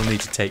that we'll need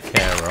to take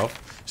care of.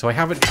 So I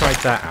haven't tried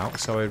that out,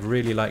 so I'd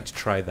really like to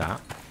try that.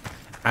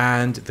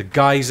 And the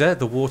geyser,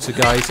 the water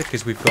geyser,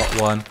 because we've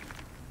got one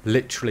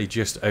literally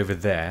just over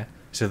there.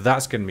 So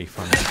that's going to be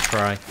fun to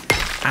try.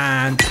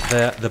 And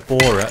the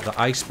borer, the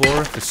ice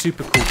borer, for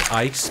super cooled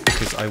ice,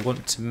 because I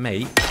want to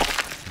make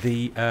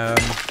the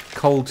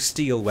cold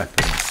steel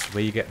weapons,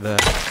 where you get the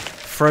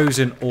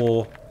frozen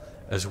ore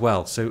as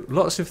well. So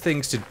lots of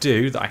things to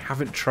do that I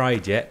haven't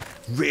tried yet.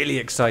 Really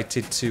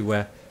excited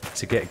to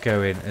get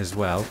going as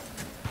well.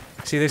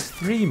 See, there's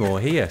 3 more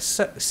here.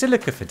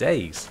 Silica for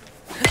days.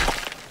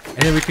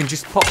 And then we can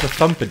just pop the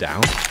thumper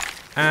down,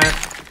 and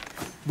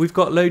we've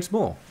got loads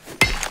more.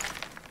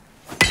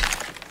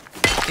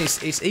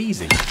 It's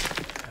easy.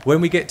 When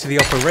we get to the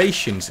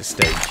operations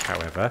stage,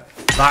 however,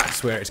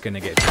 that's where it's going to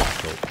get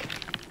difficult.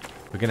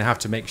 We're going to have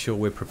to make sure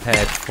we're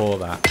prepared for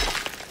that.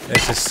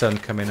 There's the sun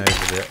coming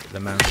over the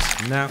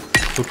mountains now.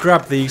 We'll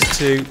grab these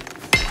 2.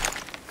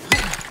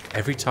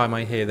 Every time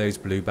I hear those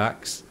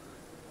bluebacks,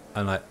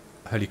 I'm like,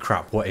 holy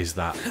crap, what is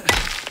that?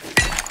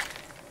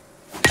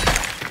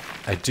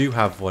 I do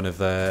have one of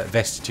the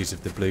vestiges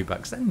of the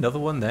bluebacks. Is there another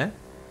one there?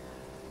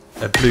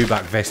 A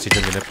blueback vestige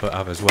I'm going to put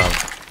up as well.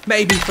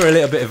 Maybe for a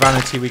little bit of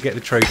vanity we get the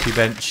trophy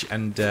bench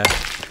and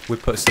we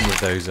put some of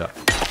those up.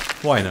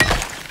 Why not?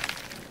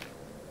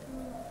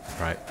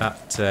 Right,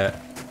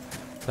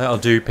 that'll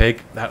do,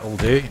 pig. That'll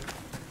do.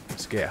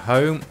 Let's get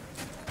home.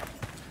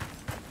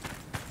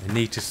 I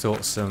need to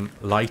sort some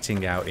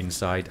lighting out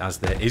inside, as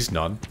there is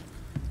none.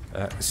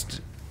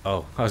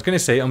 Oh, I was going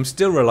to say I'm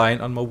still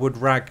reliant on my wood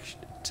rag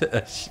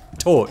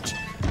torch,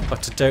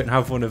 but I don't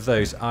have one of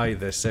those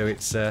either. So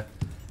it's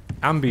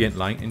ambient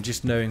light and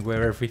just knowing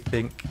where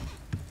everything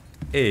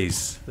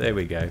is. There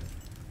we go.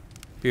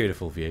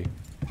 Beautiful view.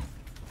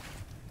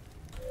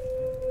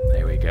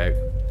 There we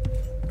go.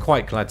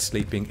 Quite glad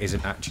sleeping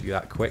isn't actually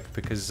that quick,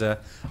 because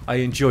I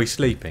enjoy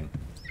sleeping.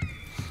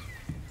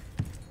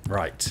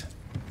 Right.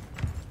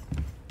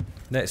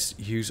 Let's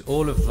use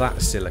all of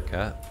that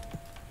silica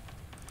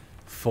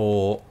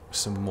for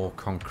some more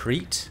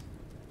concrete.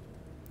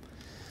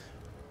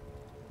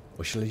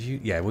 Or shall I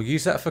use? Yeah, we'll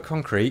use that for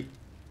concrete.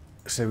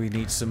 So we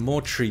need some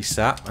more tree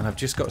sap, and I've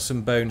just got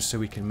some bones so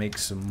we can make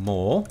some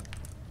more.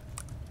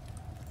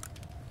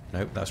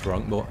 Nope, that's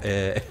wrong. More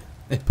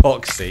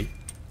epoxy.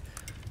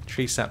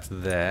 Tree sap's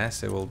there,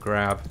 so we'll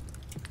grab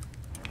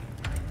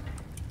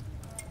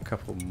a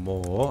couple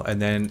more,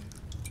 and then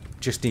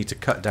just need to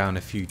cut down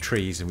a few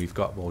trees, and we've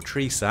got more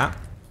tree sap.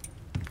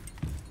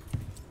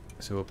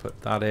 So we'll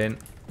put that in.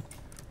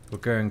 We'll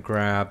go and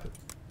grab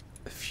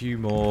a few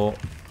more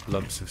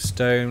lumps of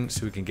stone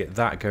so we can get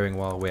that going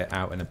while we're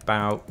out and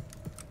about.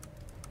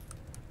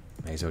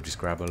 May as well just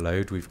grab a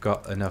load. We've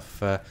got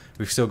enough,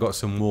 we've still got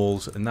some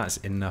walls, and that's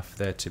enough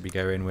there to be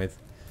going with.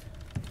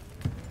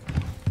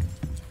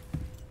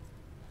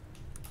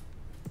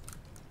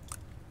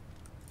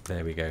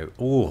 There we go.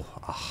 Oh,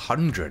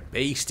 100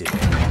 beasted.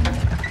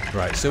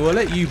 Right, so we'll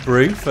let you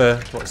brew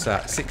for, what's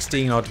that,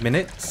 16 odd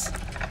minutes.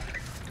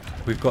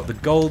 We've got the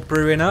gold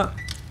brewing up.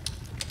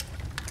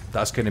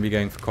 That's going to be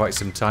going for quite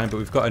some time, but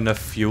we've got enough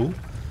fuel.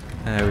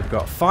 We've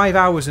got 5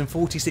 hours and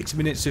 46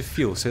 minutes of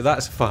fuel, so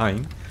that's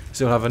fine.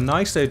 So we'll have a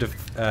nice load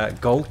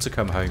of gold to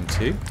come home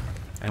to,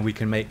 and we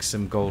can make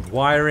some gold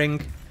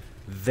wiring.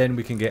 Then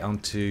we can get on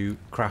to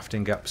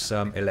crafting up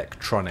some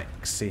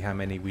electronics, see how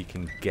many we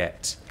can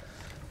get.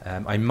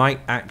 I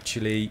might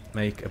actually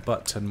make a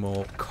butt-ton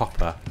more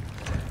copper,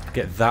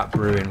 get that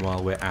brewing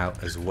while we're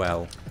out as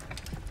well.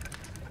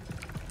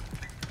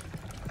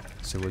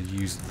 So we'll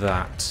use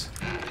that.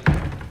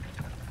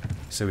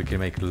 so we can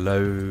make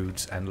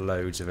loads and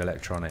loads of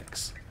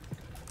electronics.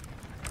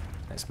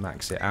 Let's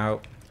max it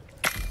out.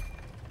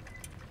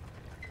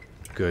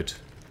 Good.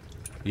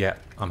 Yeah,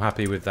 I'm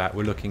happy with that.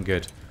 We're looking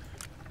good.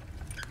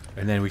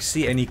 And then we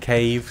see any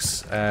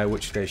caves,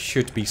 which there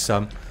should be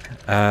some.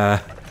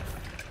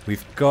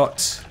 We've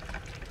got...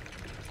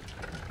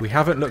 We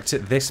haven't looked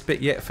at this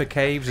bit yet for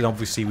caves, and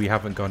obviously we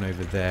haven't gone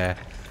over there.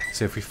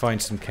 So if we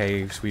find some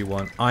caves, we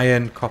want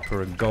iron,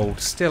 copper and gold.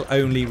 Still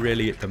only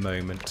really at the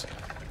moment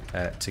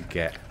to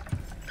get.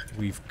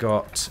 We've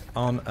got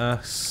on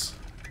us...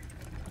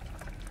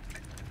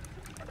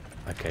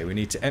 Okay, we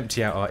need to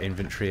empty out our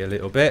inventory a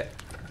little bit.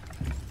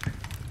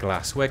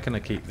 Glass. Where can I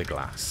keep the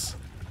glass?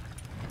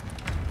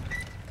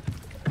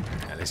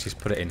 Let's just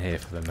put it in here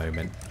for the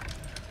moment.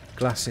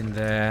 Glass in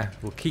there.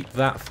 We'll keep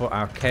that for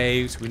our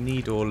caves. We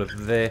need all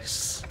of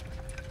this.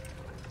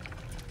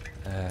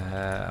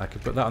 I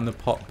could put that on the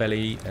pot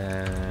belly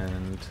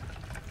and...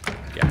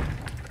 yeah.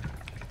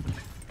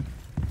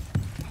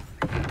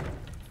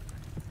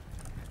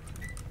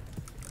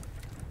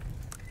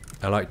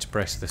 I like to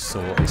press the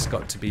saw. It's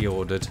got to be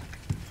ordered.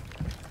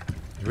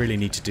 I really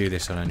need to do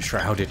this on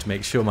Unshrouded to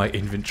make sure my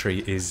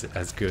inventory is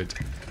as good.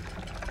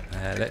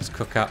 Let's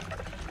cook up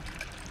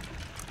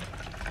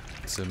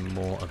some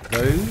more of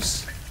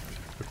those.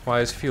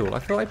 Requires fuel. I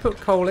thought I put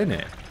coal in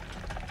it.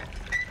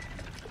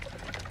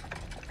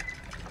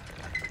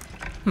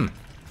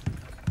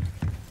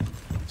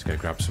 Let's go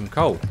grab some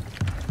coal.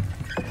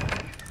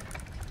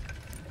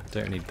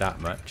 Don't need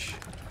that much.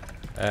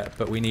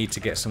 But we need to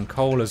get some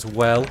coal as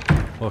well.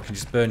 Or I can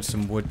just burn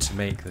some wood to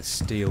make the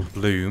steel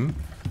bloom.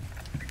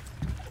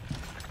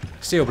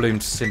 Steel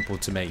bloom's simple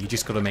to make. You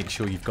just got to make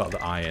sure you've got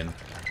the iron.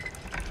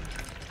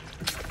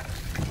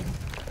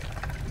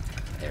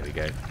 There we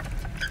go.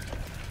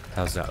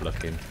 How's that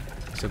looking?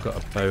 So I've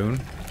got a bone.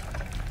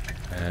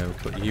 We'll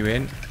put you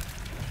in.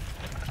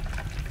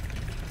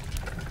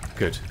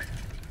 Good.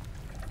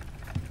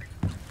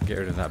 Get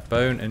rid of that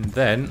bone, and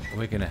then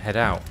we're going to head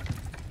out.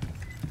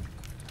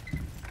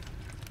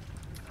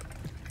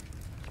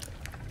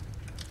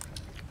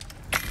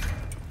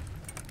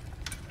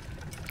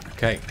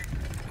 Okay,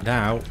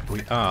 now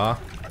we are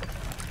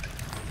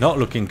not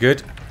looking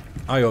good.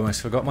 I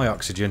almost forgot my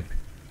oxygen.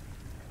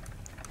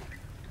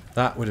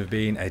 That would have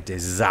been a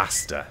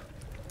disaster.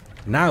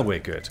 Now we're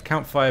good.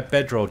 Campfire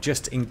bedroll,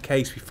 just in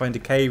case we find a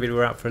cave and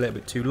we're out for a little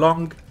bit too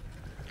long.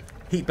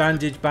 Heat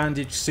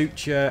bandage,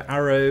 suture,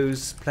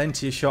 arrows,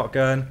 plenty of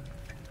shotgun.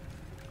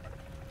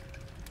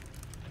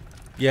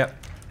 Yep.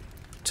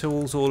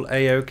 Tools all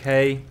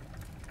A-OK.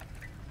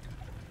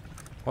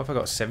 What have I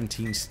got?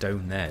 17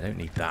 stone there. Don't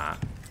need that.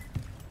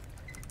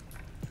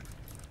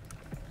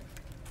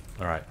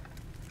 Alright.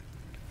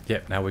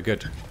 Yep, now we're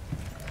good.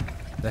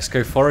 Let's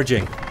go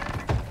foraging.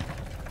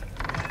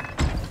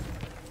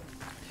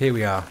 Here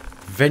we are,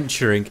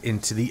 venturing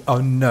into the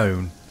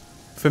unknown,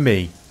 for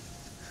me,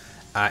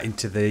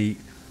 into the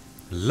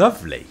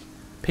lovely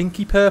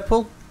pinky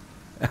purple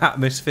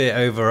atmosphere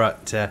over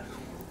at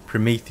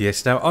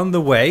Prometheus. Now on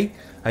the way,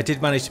 I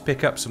did manage to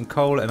pick up some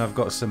coal and I've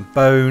got some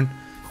bone,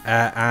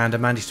 and I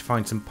managed to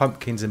find some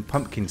pumpkins and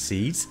pumpkin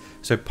seeds.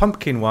 So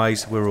pumpkin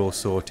wise, we're all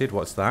sorted.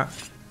 What's that?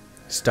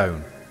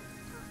 Stone.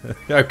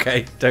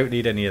 Okay, don't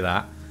need any of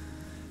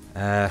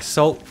that.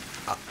 Salt,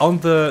 on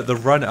the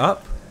run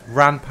up,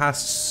 ran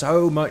past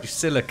so much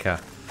silica,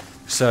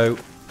 so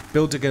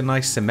building a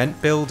nice cement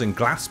build and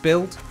glass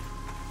build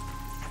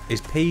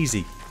is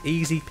peasy,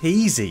 easy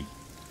peasy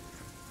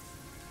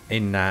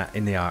in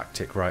the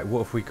Arctic. Right,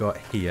 what have we got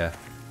here?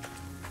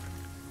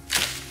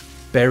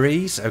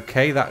 Berries.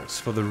 Okay, that's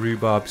for the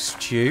rhubarb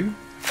stew.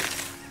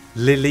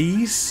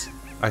 Lilies,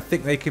 I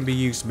think they can be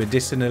used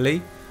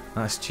medicinally.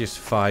 That's just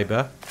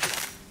fibre,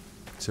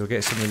 so we'll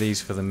get some of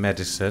these for the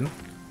medicine.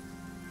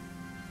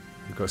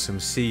 We've got some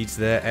seeds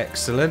there,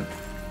 excellent.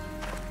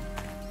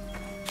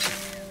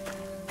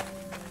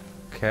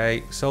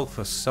 Okay, salt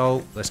for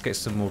salt. Let's get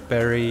some more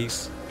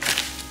berries.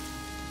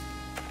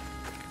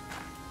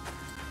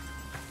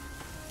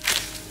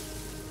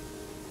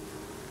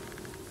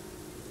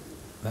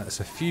 That's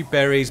a few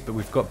berries, but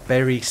we've got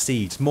berry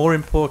seeds. More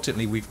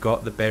importantly, we've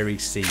got the berry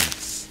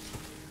seeds.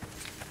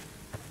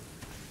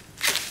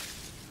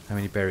 How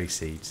many berry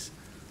seeds?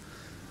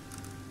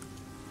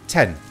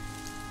 10.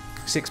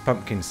 6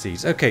 pumpkin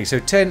seeds. Okay, so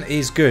 10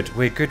 is good.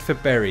 We're good for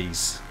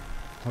berries.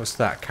 What's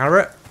that?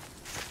 Carrot?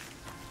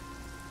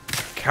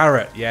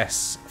 Carrot,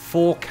 yes.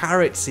 4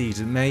 carrot seeds.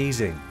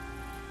 Amazing.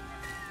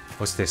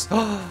 What's this?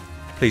 Oh,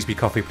 please be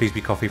coffee, please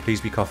be coffee, please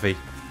be coffee.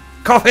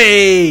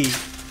 Coffee!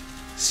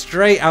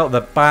 Straight out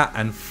the bat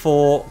and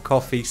 4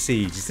 coffee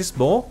seeds. Is this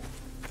more?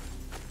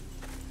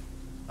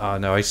 Oh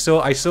no, I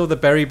saw the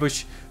berry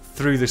bush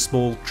through the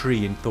small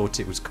tree and thought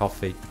it was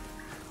coffee.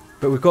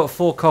 But we've got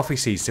 4 coffee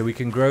seeds, so we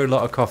can grow a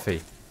lot of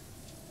coffee.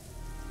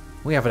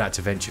 We haven't had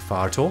to venture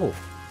far at all.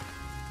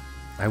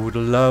 I would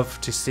love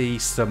to see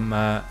some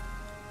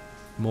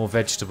more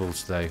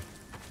vegetables, though.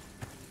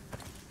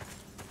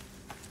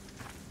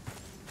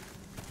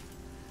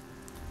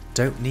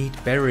 Don't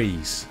need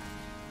berries.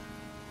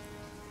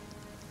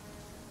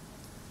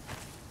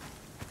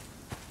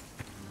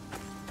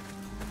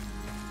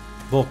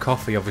 More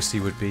coffee obviously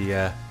would be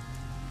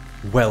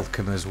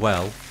welcome as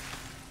well.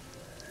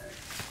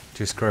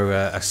 Just grow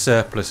a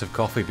surplus of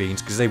coffee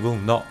beans because they will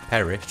not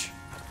perish.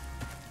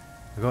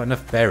 We've got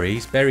enough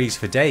berries. Berries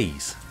for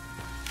days.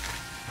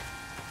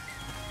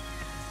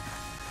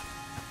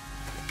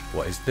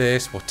 What is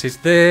this? What is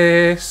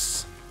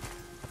this?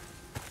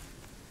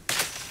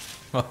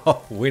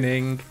 Oh,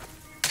 winning.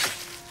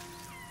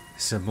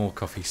 Some more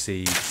coffee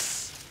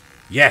seeds.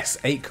 Yes,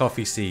 8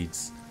 coffee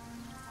seeds.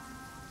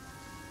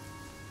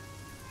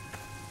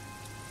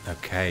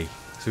 Okay,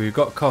 so we've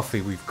got coffee,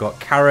 we've got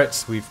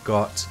carrots, we've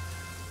got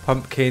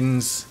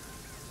pumpkins.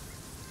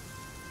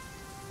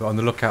 We're on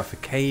the lookout for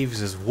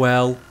caves as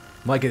well.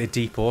 Might get the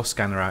deep ore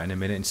scanner out in a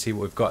minute and see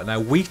what we've got. Now,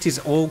 wheat is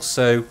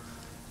also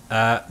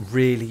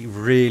really,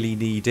 really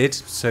needed.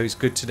 So it's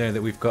good to know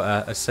that we've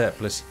got a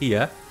surplus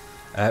here.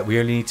 We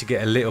only need to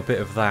get a little bit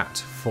of that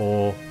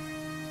for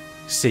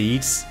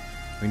seeds.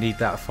 We need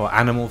that for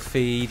animal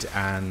feed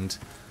and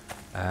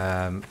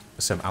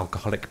some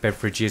alcoholic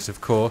beverages,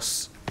 of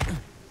course.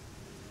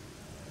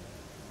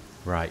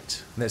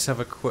 Right, let's have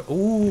a quick...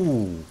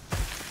 Ooh!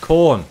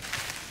 Corn!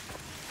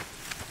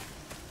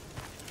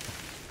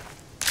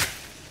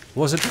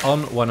 Wasn't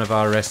on one of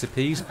our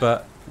recipes,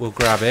 but we'll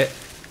grab it.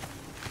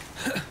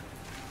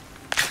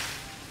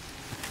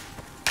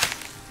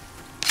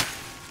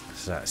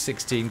 So that's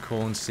 16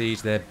 corn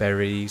seeds, they're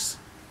berries.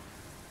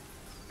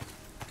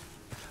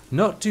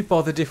 Not too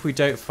bothered if we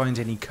don't find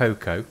any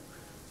cocoa.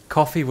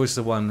 Coffee was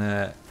the one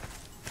I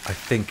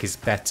think is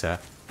better.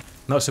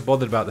 Not so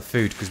bothered about the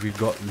food because we've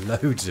got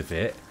loads of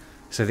it.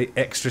 So the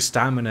extra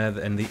stamina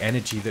and the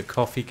energy that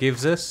coffee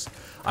gives us,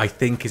 I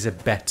think is a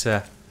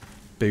better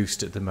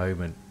boost at the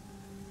moment.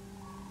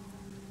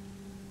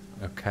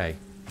 Okay.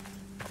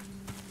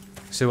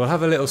 So we'll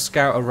have a little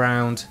scout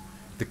around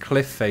the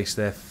cliff face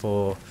there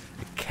for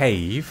a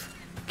cave.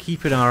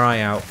 Keeping our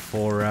eye out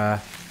for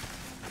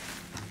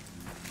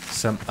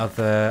some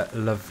other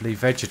lovely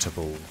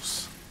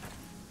vegetables.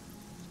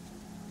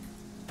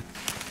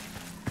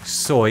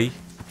 Soy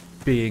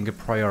being a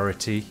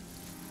priority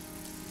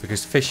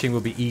because fishing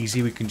will be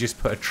easy. We can just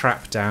put a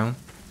trap down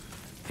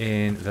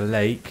in the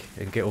lake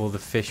and get all the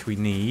fish we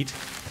need.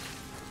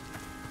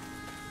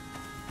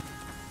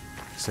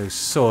 So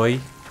soy.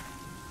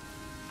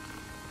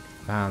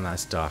 And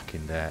that's dark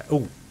in there.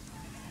 Oh,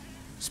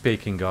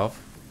 speaking of,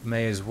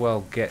 may as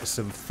well get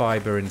some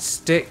fibre and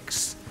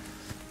sticks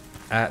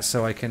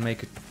so I can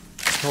make a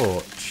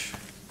torch.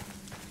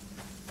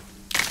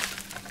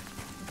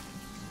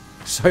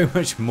 So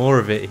much more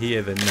of it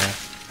here than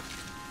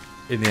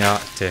in the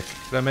Arctic.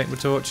 Can I make my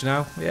torch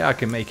now? Yeah, I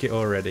can make it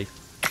already.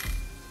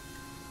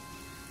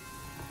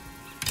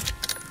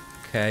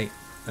 Okay,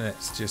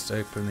 let's just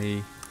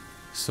openly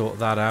sort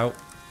that out.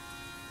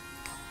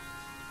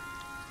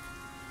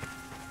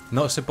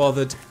 Not so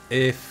bothered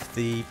if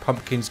the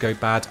pumpkins go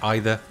bad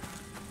either,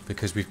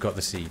 because we've got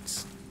the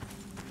seeds.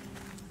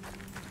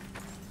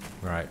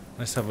 Right,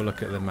 let's have a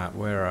look at the map.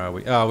 Where are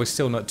we? Oh, we're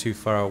still not too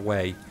far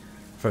away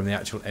from the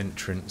actual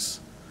entrance.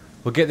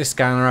 We'll get the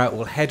scanner out,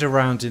 we'll head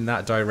around in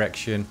that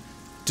direction,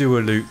 do a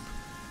loop,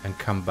 and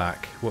come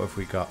back. What have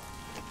we got?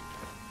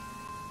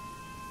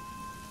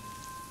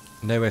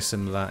 Know where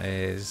some of that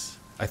is.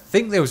 I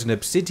think there was an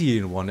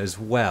obsidian one as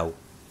well.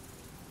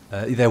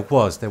 There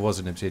was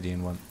an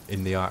obsidian one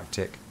in the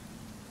Arctic.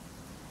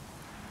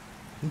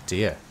 Oh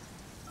dear.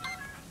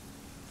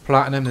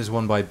 Platinum, there's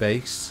one by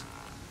base.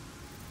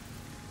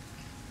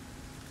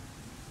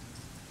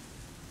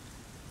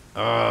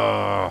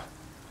 Oh.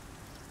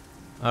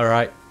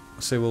 Alright,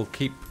 so we'll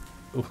keep...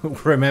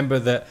 remember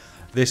that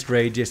this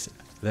radius,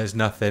 there's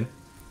nothing.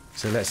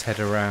 So let's head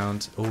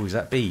around. Oh, is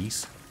that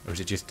bees? Or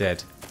is it just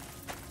dead?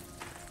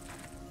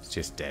 It's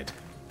just dead.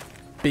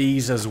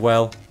 Bees as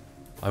well.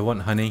 I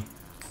want honey.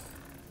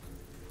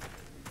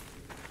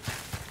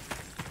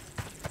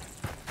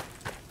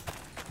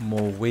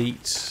 More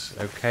wheat.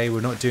 Okay, we're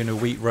not doing a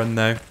wheat run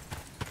though.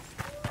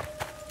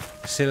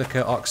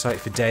 Silica oxide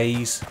for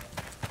days.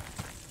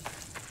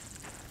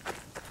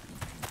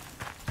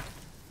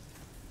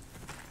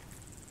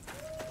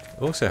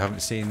 Also haven't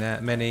seen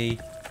that many.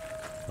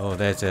 Oh,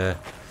 there's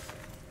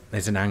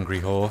an angry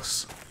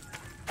horse.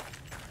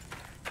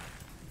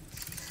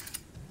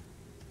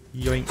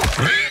 Yoink.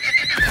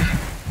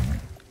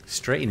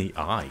 Straight in the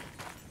eye.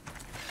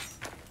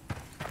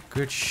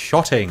 Good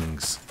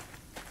shottings.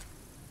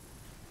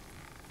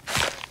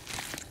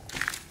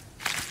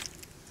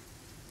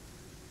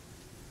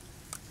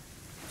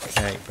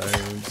 Okay,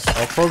 bones.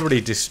 I'll probably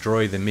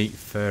destroy the meat,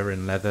 fur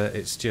and leather.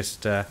 It's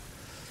just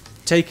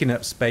taking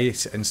up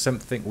space and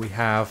something we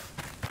have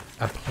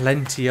a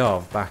plenty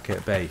of back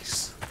at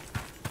base.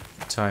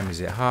 What time is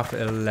it?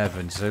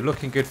 11:30. So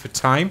looking good for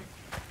time.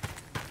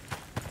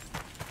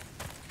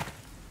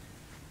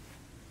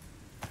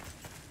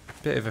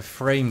 Bit of a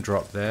frame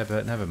drop there,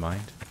 but never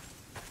mind.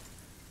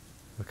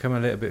 We'll come a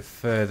little bit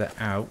further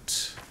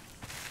out.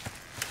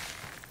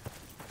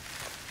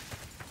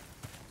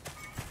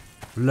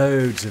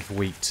 Loads of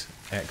wheat.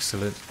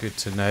 Excellent. Good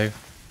to know.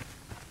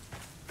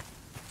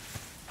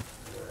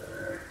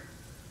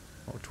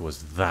 What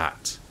was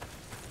that?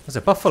 There's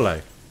a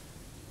buffalo.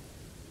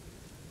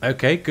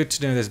 Okay, good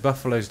to know there's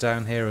buffaloes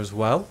down here as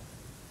well.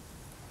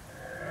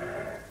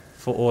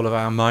 For all of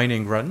our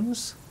mining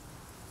runs.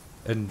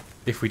 And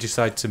if we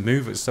decide to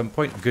move at some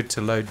point, good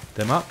to load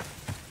them up.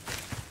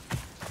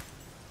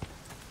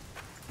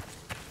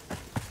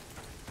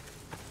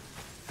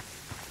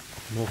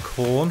 More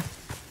corn.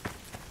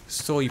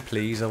 Soy,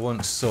 please. I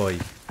want soy.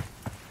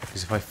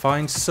 Because if I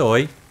find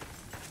soy,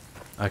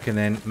 I can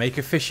then make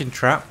a fishing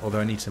trap. Although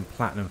I need some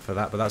platinum for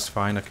that, but that's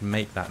fine. I can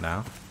make that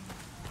now.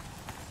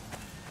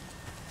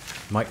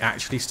 Might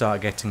actually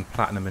start getting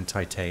platinum and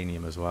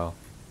titanium as well.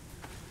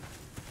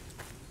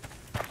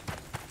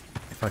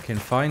 If I can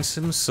find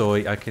some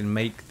soy, I can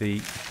make the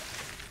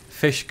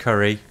fish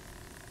curry,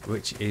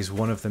 which is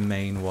one of the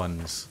main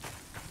ones.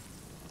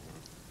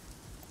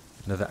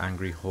 Another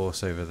angry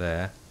horse over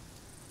there.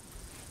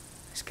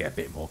 Let's get a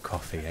bit more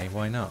coffee, eh?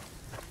 Why not?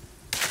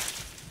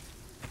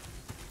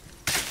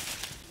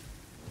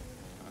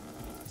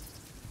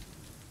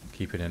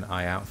 Keeping an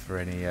eye out for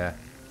any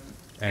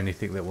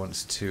anything that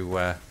wants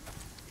to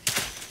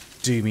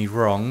do me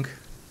wrong.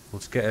 We'll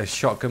just get a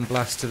shotgun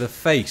blast to the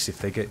face if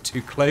they get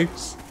too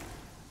close.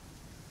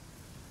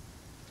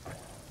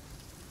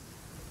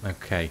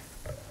 Okay.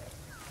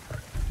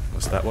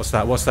 What's that? What's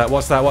that? What's that?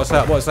 What's that? What's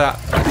that? What's that?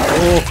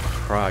 Oh,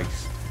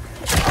 Christ.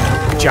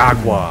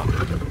 Jaguar.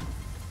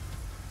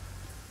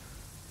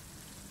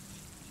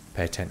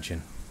 Pay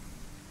attention.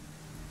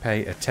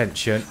 Pay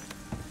attention.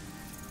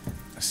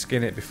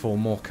 Skin it before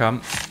more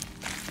come.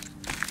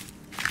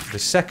 The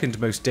second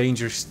most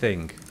dangerous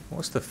thing.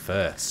 What's the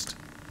first?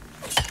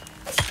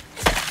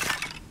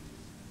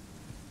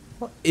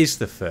 What is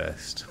the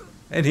first?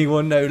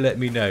 Anyone know? Let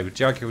me know.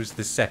 Jaguar was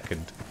the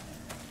second.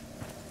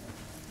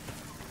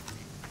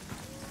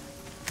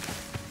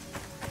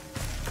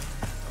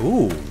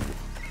 Ooh.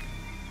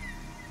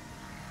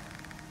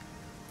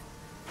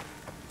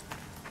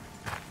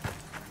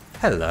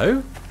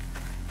 Hello.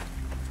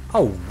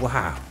 Oh,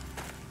 wow.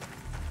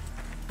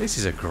 This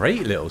is a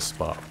great little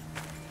spot.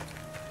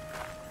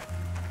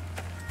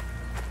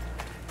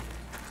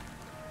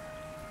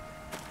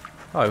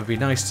 Oh, it would be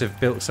nice to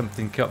have built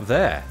something up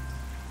there.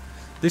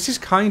 This is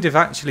kind of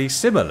actually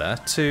similar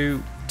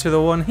to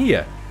the one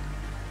here.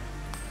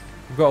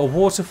 We've got a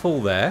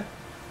waterfall there.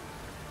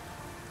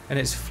 And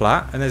it's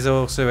flat, and there's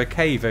also a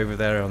cave over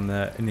there on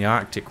in the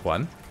Arctic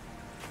one.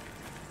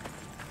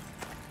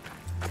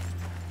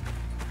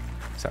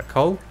 Is that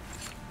coal?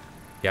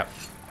 Yep.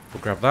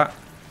 We'll grab that.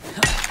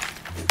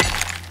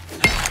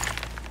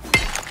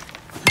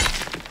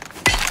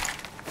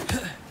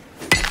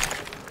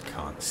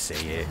 Can't see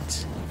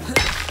it.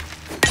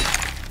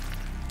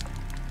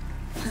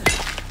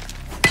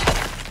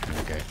 There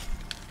we go.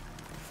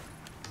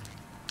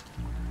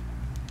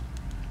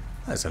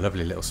 That's a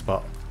lovely little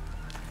spot.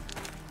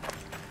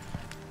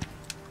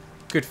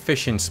 Good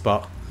fishing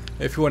spot.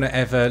 If you want to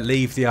ever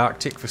leave the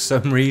Arctic for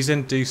some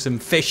reason, do some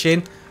fishing.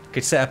 You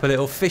could set up a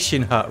little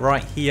fishing hut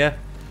right here.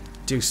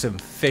 Do some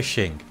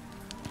fishing.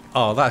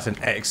 Oh, that's an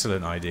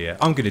excellent idea.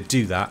 I'm going to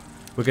do that.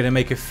 We're going to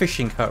make a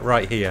fishing hut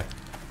right here.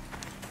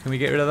 Can we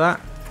get rid of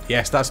that?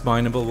 Yes, that's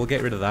mineable. We'll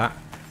get rid of that.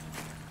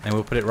 And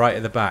we'll put it right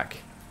at the back.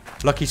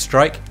 Lucky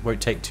strike.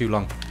 Won't take too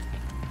long.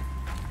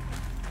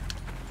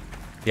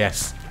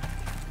 Yes.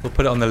 We'll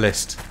put it on the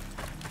list.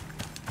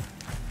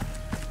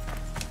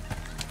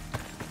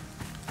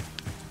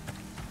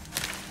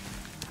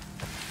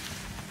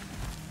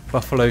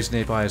 Buffaloes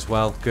nearby as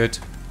well. Good.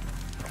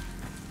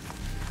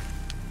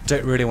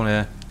 Don't really want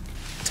to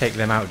take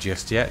them out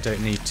just yet.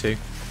 Don't need to.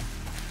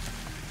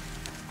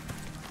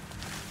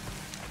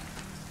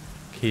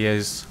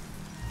 Kias.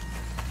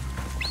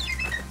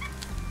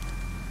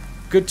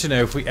 Good to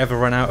know if we ever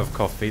run out of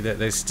coffee that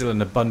there's still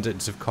an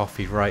abundance of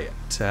coffee right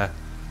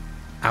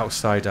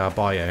outside our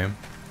biome.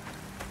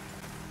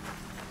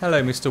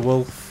 Hello, Mr.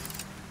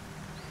 Wolf.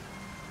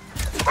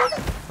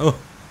 Oh,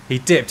 he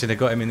dipped and it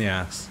got him in the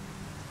ass.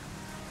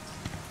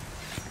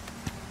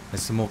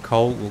 There's some more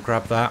coal. We'll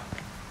grab that.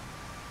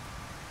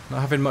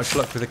 Not having much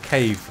luck with a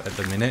cave at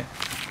the minute.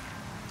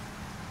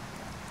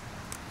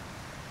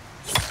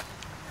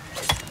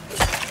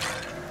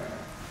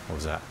 What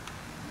was that?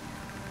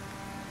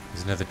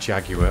 There's another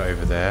jaguar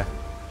over there.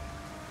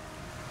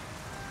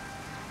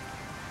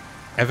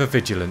 Ever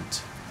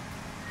vigilant.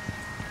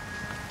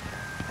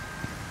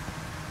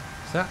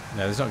 Is that?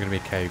 No, there's not going to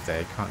be a cave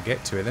there. You can't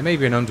get to it. There may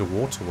be an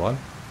underwater one.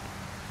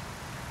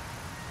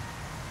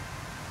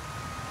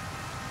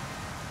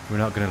 We're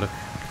not going to look.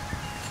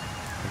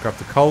 I'll grab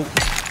the coal.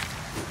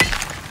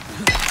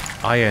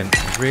 Iron.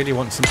 I really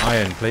want some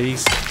iron,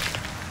 please.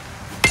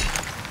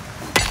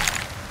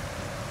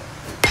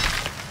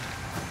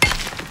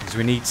 Because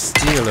we need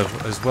steel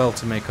as well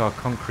to make our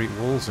concrete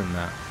walls in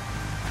that.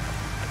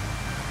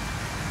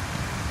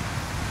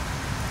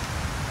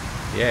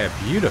 Yeah,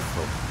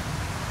 beautiful.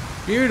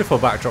 Beautiful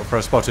backdrop for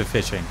a spot of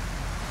fishing.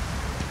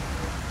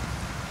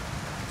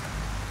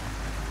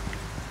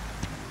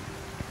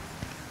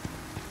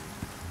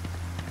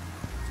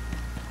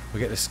 We'll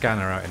get the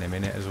scanner out in a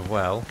minute as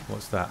well.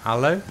 What's that?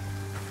 Aloe?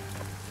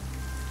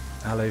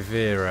 Aloe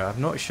vera.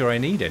 I'm not sure I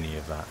need any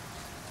of that.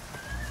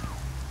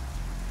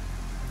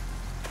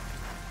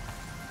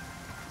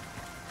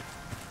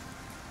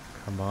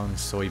 Come on,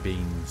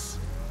 soybeans.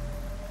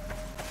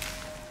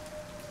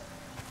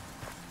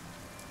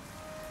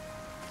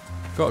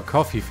 Got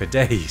coffee for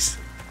days.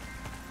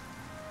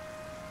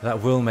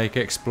 That will make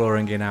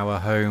exploring in our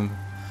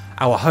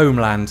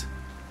homeland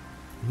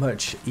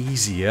much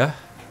easier.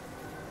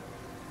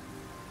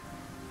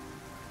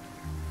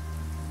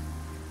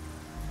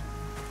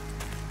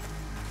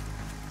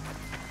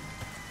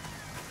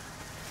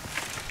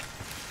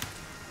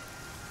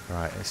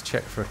 Right, let's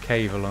check for a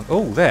cave along.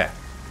 Oh, there.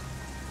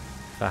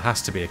 That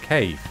has to be a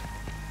cave.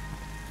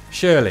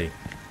 Shirley.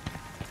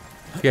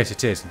 Yes,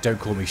 it is. Don't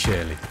call me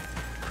Shirley.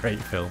 Great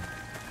film.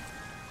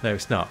 No,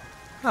 it's not.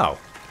 Oh.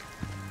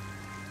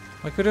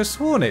 I could have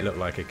sworn it looked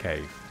like a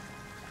cave.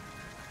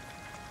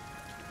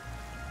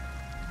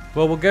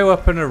 Well, we'll go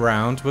up and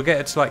around. We'll get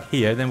it to like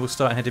here, then we'll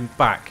start heading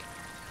back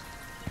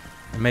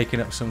and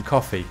making up some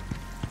coffee.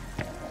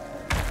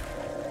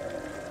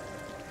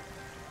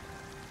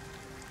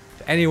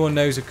 If anyone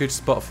knows a good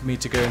spot for me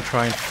to go and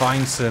try and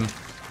find some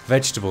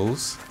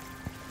vegetables,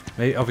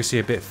 maybe obviously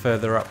a bit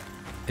further up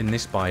in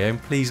this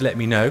biome, please let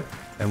me know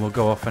and we'll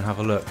go off and have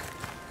a look.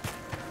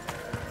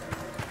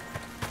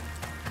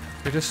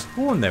 I could have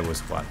sworn there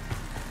was one.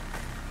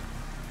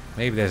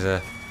 Maybe there's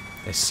a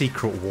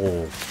secret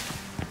wall.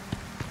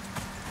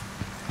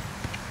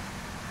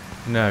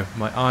 No,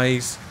 my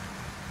eyes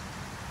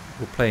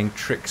were playing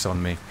tricks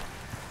on me.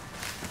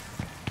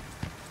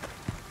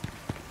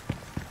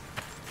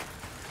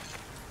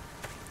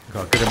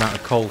 Got a good amount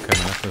of coal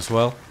coming up as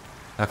well.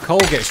 Now coal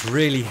gets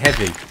really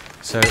heavy,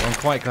 so I'm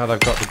quite glad I've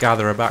got the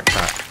gatherer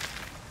backpack.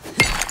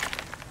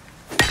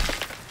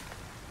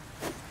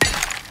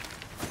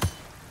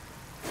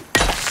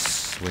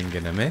 Swing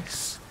and a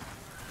miss.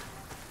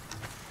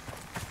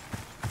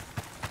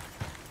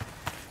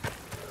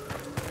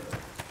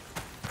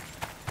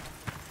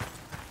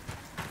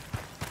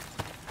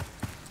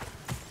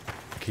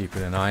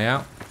 Keeping an eye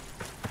out.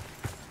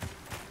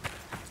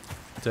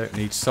 Don't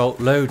need salt.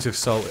 Loads of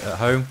salt at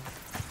home.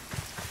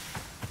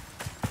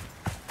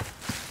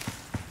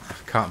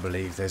 I can't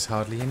believe there's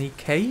hardly any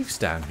caves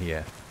down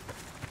here.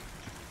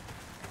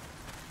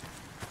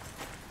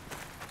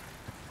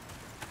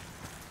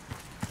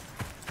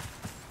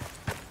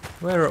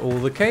 Where are all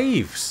the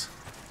caves?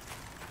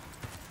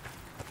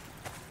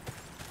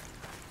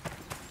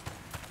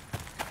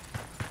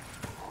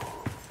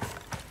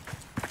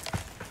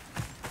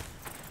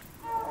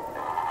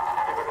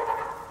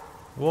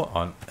 What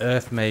on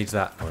earth made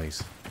that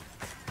noise?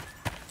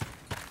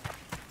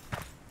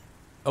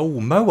 Oh,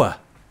 mower!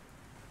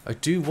 I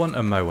do want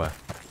a mower.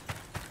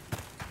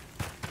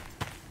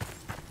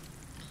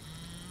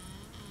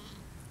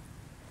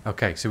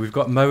 Okay, so we've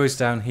got mowers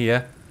down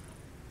here.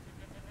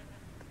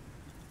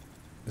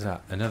 Is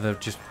that another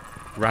just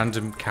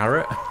random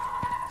carrot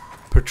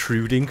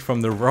protruding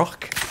from the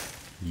rock?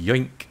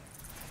 Yoink.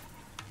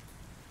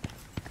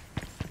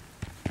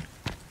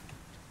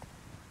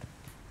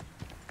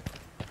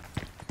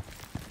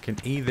 Can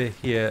either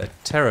hear a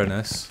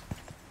Tyrannus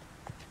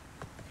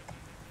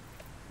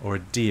or a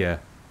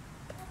deer.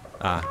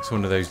 Ah, it's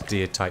one of those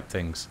deer type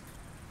things.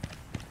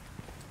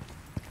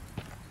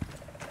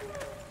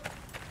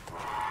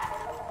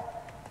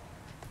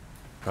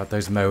 God,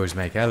 those mowers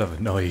make hell of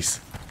a noise.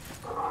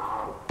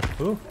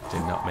 Oh,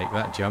 did not make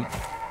that jump.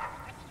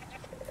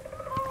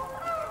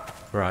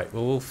 Right,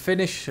 well, we'll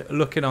finish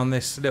looking on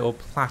this little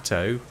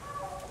plateau.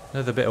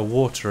 Another bit of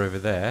water over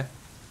there.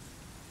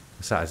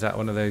 What's that? Is that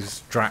one of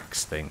those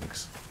Drax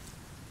things?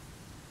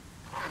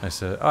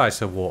 It's a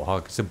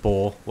warthog. It's a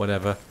boar,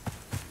 whatever.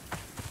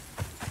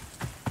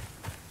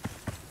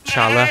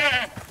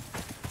 Chala.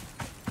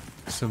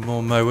 Some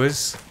more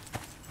mowers.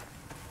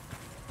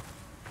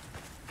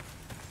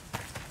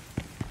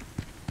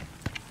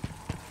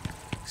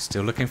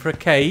 Still looking for a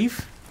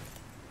cave.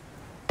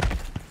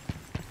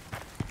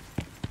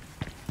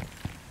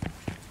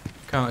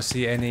 Can't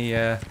see any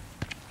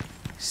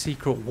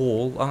secret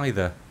wall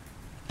either.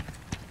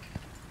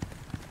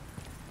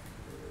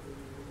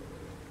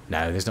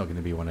 No, there's not going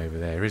to be one over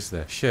there, is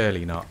there?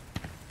 Surely not.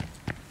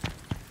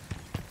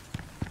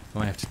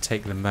 Might have to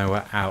take the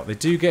mower out. They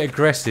do get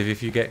aggressive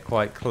if you get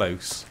quite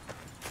close.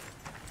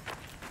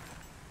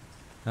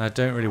 I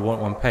don't really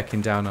want one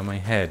pecking down on my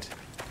head.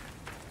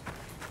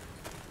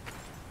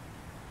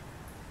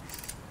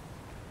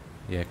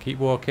 Yeah, keep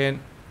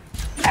walking.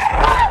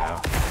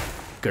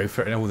 Go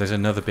for it. Oh, there's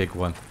another big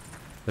one.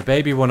 The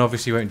baby one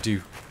obviously won't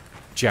do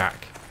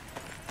jack.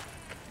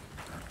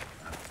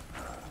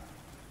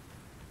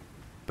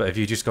 But have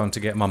you just gone to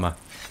get Mama?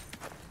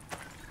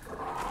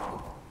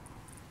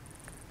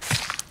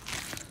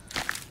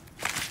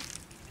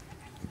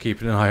 I'm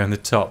keeping an eye on the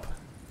top.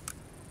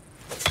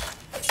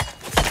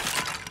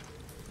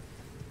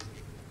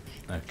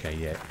 Okay,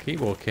 yeah,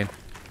 keep walking.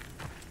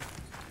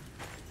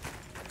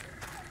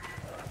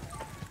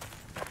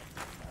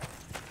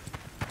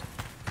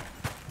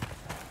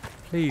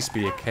 Please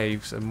be a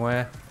cave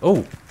somewhere.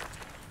 Oh!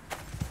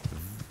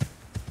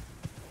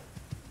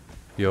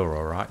 You're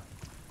alright.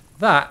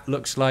 That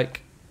looks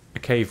like a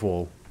cave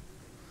wall.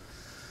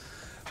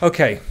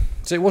 Okay,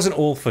 so it wasn't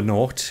all for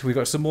naught. We've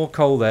got some more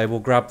coal there. We'll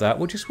grab that.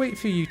 We'll just wait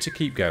for you to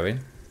keep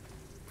going.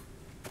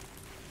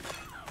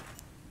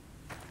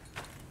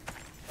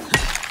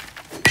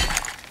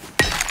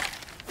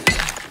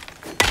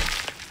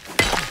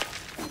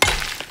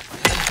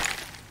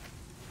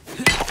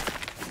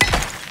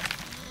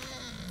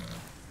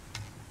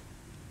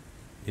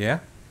 Yeah?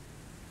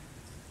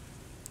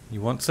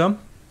 You want some?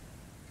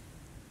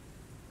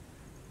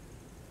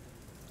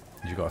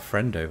 You've got a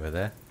friend over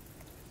there.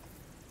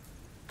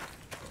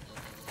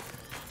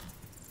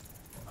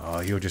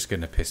 Oh, you're just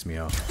going to piss me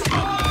off.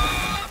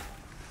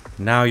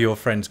 Now your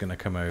friend's going to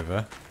come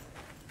over.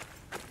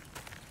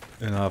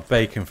 And I'll have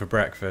bacon for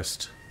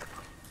breakfast.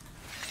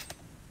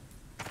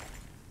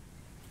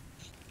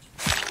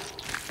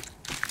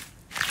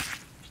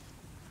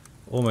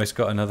 Almost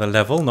got another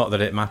level, not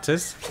that it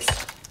matters.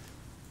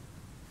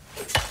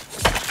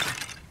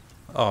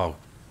 Oh,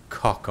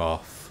 cock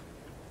off.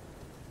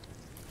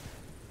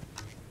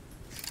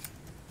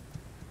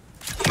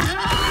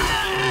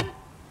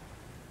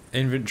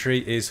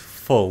 Inventory is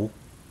full.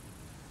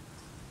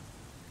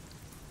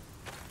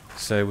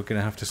 So we're going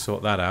to have to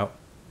sort that out.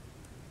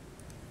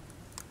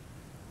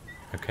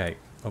 Okay,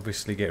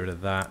 obviously get rid of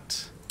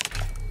that.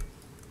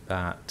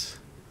 That.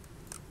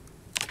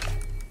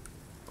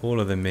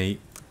 All of the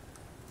meat.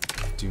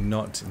 Do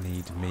not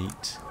need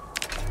meat.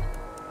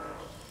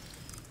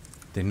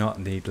 Do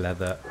not need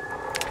leather.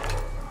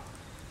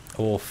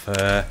 Or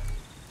fur.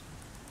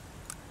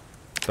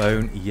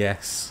 Bone,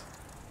 yes.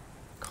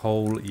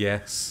 Coal,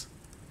 yes.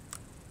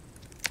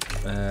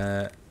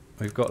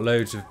 We've got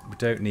loads of... We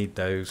don't need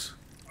those.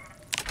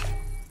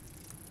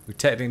 We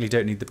technically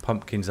don't need the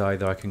pumpkins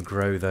either. I can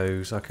grow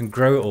those. I can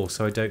grow it all,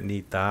 so I don't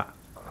need that.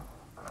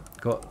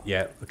 Got...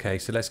 Yeah, okay,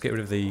 so let's get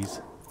rid of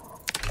these.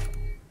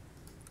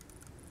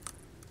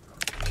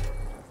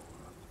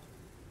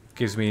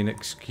 Gives me an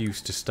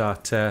excuse to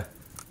start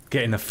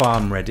getting the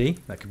farm ready.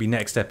 That could be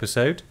next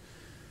episode.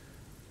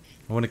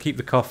 I want to keep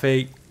the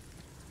coffee.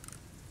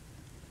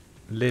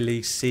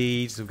 Lily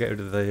seeds, we'll get rid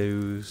of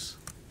those.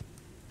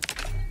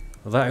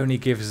 Well, that only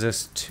gives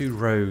us 2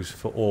 rows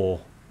for ore.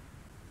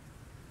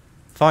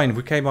 Fine,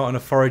 we came out on a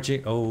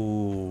foraging...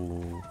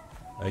 Oh.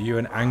 Are you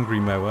an angry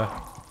mower?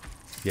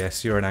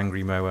 Yes, you're an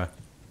angry mower.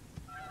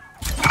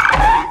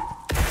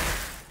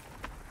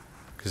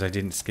 Because I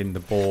didn't skin the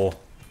boar.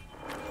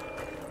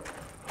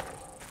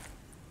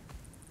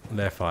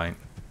 They're fine.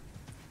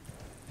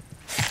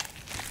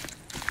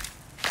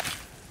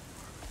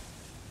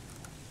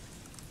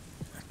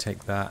 I'll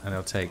take that and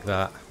I'll take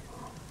that.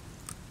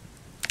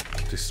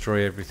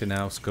 Destroy everything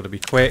else. Got to be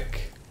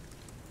quick.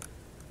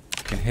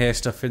 I can hear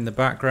stuff in the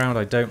background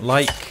I don't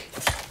like.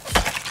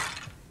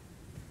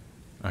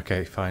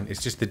 Okay, fine.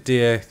 It's just the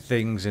deer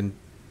things and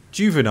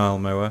juvenile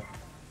mower.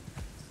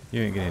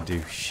 You ain't gonna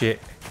do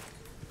shit.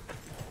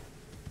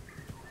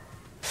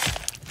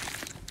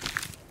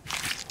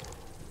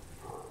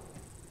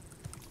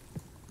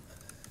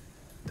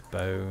 The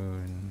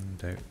bone.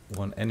 Don't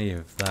want any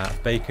of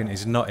that. Bacon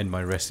is not in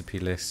my recipe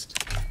list.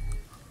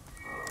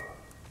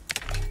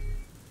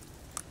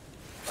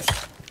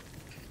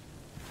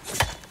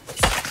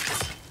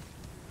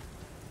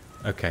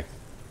 Okay.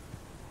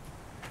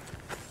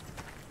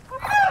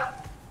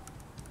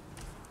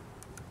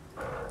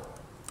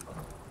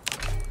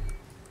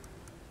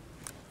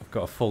 I've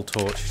got a full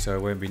torch, so I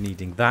won't be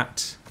needing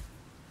that.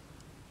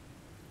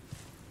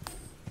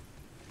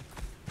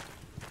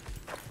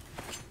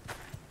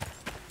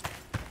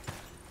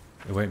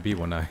 There won't be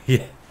one now.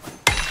 Yeah.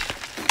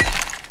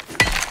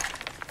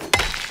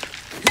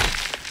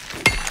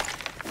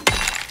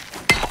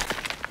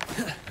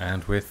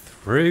 And we're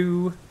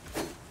through.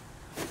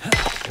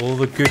 All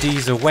the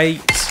goodies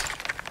await.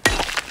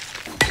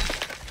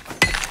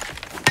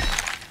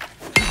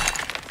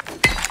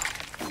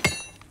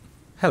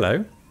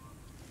 Hello.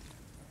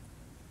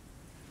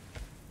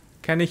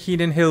 Can I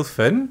heen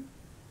hilfen?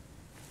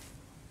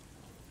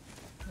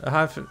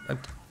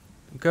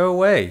 Go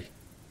away.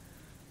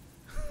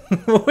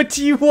 What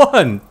do you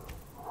want?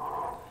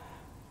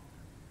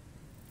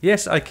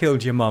 Yes, I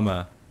killed your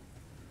mama.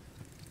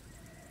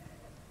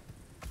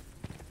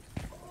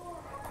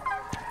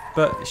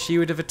 But she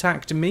would have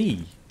attacked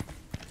me.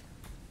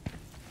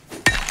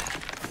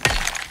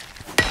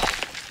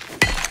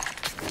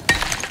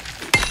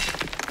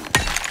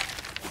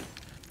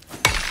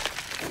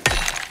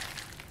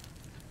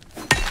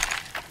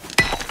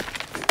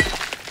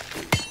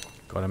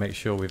 Gotta make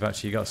sure we've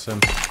actually got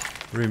some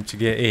room to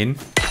get in.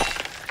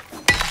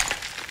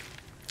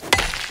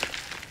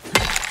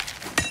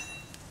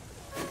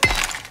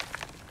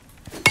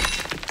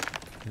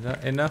 Is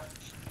that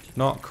enough?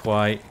 Not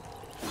quite.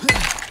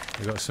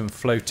 We've got some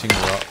floating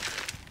rock.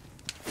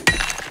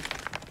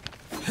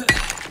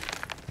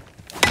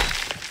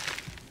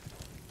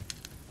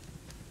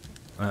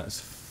 That's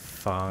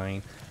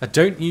fine. I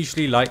don't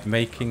usually like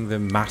making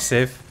them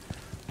massive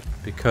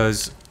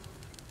because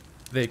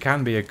they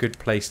can be a good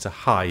place to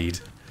hide.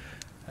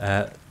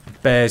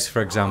 bears,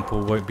 for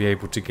example, won't be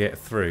able to get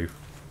through.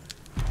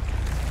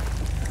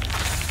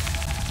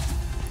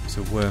 It's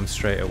a worm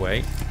straight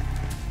away.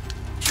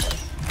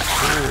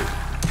 Ooh,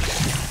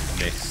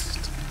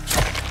 missed.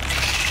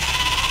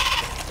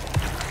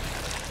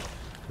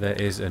 There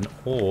is an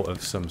ore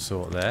of some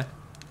sort there.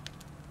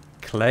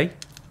 Clay.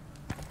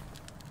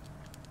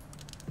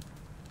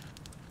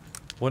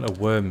 Want a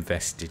worm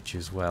vestige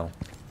as well.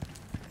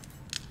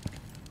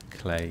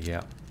 Clay,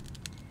 yeah.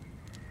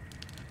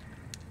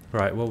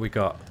 Right, what we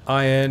got?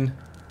 Iron,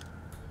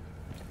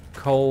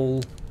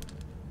 coal,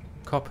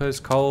 coppers,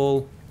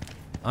 coal,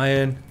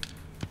 iron,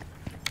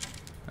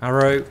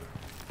 arrow.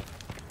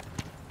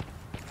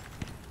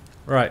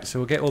 Right, so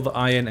we'll get all the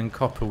iron and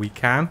copper we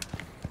can.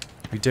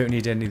 We don't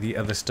need any of the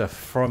other stuff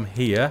from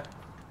here.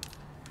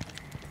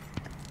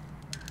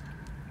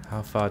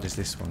 How far does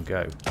this one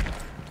go?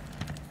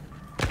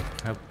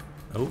 How,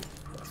 oh,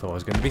 I thought I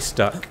was going to be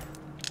stuck.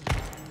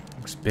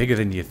 Looks bigger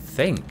than you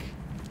think.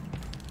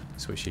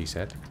 That's what she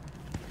said.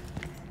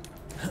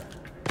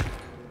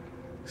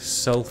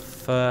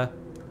 Sulfur.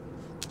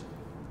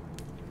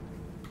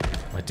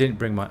 I didn't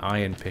bring my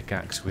iron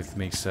pickaxe with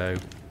me, so...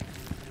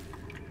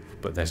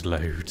 But there's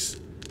loads.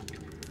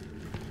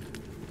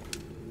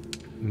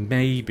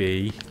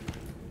 Maybe...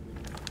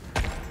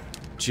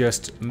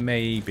 Just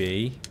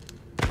maybe...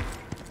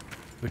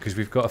 Because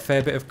we've got a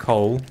fair bit of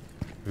coal.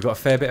 We've got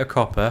a fair bit of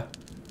copper.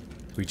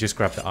 We just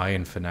grab the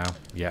iron for now.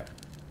 Yep.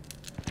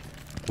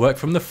 Work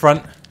from the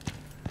front.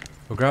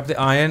 We'll grab the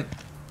iron.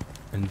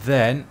 And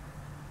then...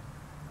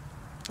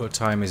 What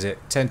time is it?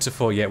 10 to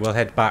 4. Yeah, we'll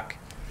head back.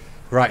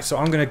 Right, so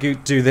I'm going to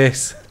do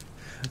this.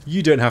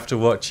 You don't have to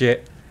watch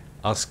it.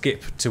 I'll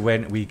skip to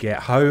when we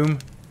get home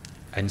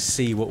and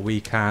see what we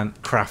can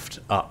craft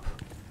up.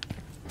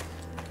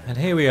 And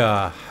here we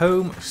are.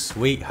 Home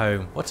sweet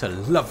home. What a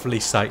lovely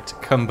sight to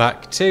come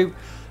back to.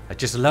 I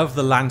just love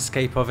the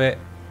landscape of it.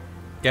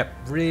 Yep,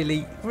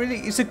 really,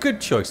 it's a good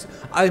choice.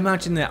 I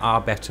imagine there are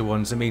better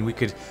ones. I mean, we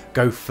could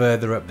go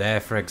further up there,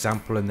 for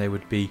example, and there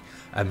would be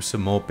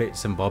some more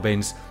bits and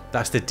bobbins.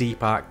 That's the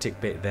deep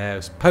Arctic bit there.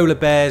 There's polar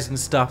bears and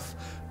stuff.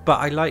 But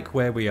I like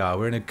where we are.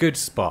 We're in a good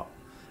spot.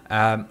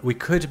 We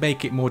could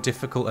make it more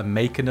difficult and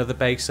make another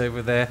base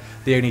over there.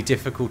 The only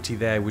difficulty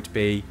there would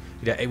be,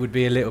 it would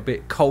be a little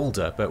bit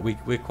colder, but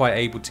we're quite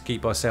able to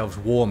keep ourselves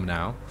warm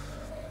now.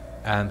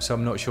 So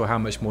I'm not sure how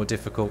much more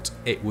difficult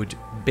it would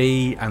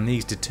be, and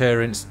these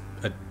deterrents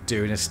are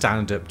doing a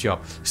stand-up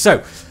job.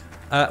 So,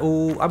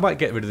 I might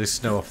get rid of the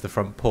snow off the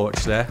front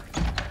porch there,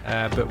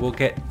 but we'll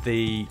get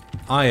the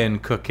iron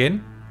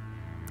cooking.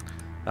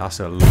 That's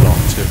a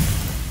lot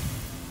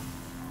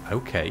of...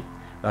 Okay,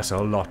 that's a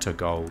lot of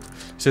gold.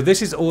 So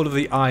this is all of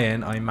the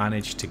iron I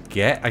managed to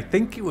get. I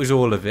think it was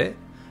all of it,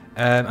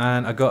 and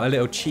I got a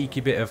little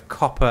cheeky bit of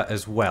copper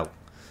as well.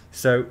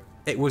 So...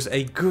 It was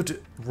a good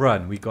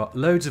run. We got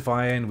loads of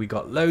iron, we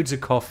got loads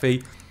of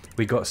coffee,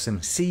 we got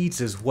some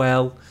seeds as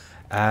well.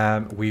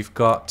 We've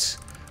got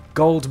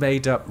gold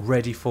made up,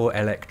 ready for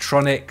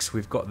electronics.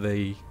 We've got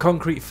the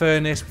concrete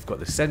furnace, we've got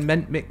the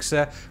cement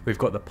mixer, we've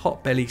got the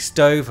potbelly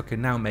stove. I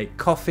can now make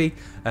coffee,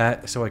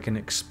 so I can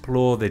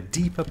explore the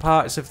deeper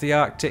parts of the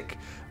Arctic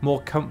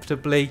more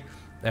comfortably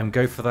and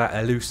go for that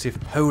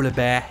elusive polar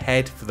bear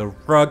head for the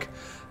rug.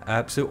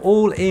 So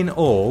all in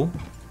all...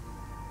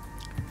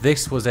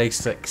 This was a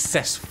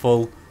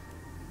successful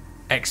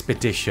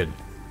expedition.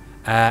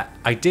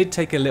 I did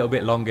take a little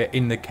bit longer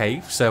in the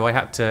cave, so I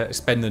had to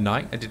spend the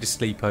night. I did a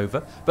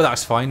sleepover, but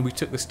that's fine. We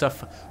took the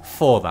stuff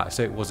for that,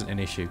 so it wasn't an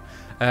issue.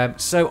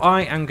 So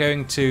I am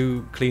going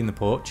to clean the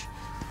porch,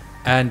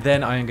 and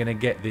then I am going to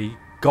get the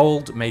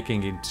gold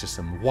making into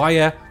some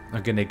wire.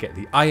 I'm going to get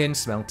the iron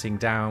smelting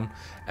down,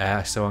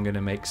 so I'm going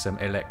to make some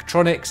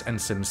electronics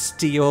and some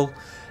steel,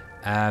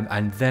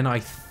 and then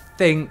I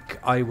think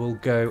I will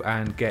go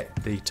and get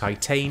the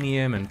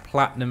titanium and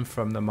platinum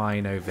from the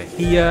mine over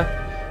here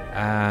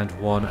and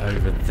one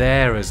over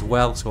there as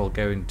well, so I'll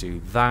go and do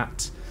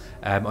that.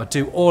 I'll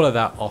do all of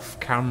that off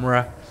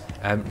camera,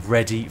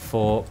 ready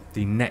for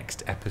the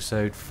next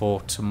episode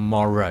for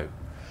tomorrow.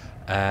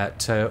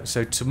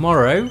 So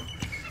tomorrow,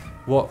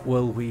 what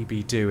will we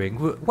be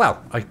doing?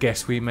 Well, I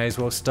guess we may as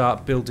well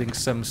start building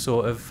some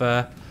sort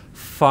of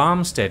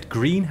farmstead,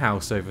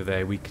 greenhouse over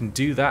there. We can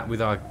do that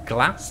with our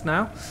glass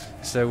now.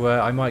 So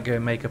I might go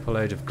and make up a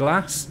load of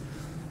glass.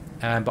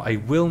 But I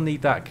will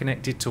need that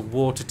connected to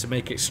water to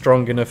make it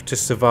strong enough to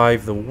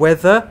survive the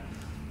weather.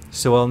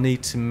 So I'll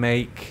need to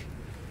make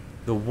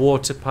the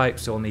water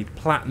pipes. So I'll need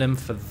platinum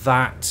for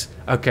that.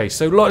 Okay,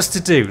 so lots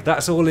to do.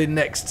 That's all in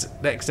next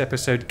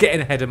episode.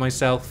 Getting ahead of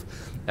myself.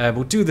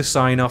 We'll do the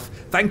sign off.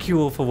 Thank you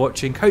all for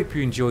watching. Hope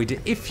you enjoyed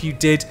it. If you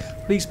did,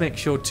 please make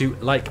sure to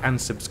like and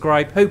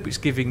subscribe. Hope it's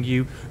giving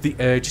you the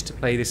urge to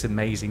play this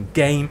amazing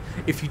game.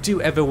 If you do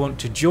ever want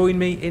to join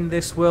me in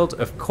this world,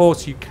 of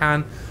course you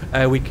can.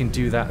 We can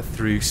do that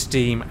through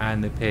Steam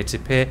and the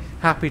peer-to-peer.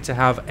 Happy to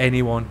have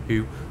anyone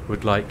who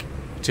would like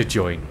to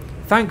join.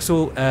 Thanks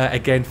all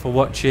again for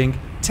watching.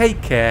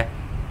 Take care,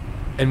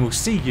 and we'll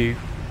see you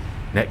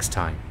next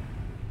time.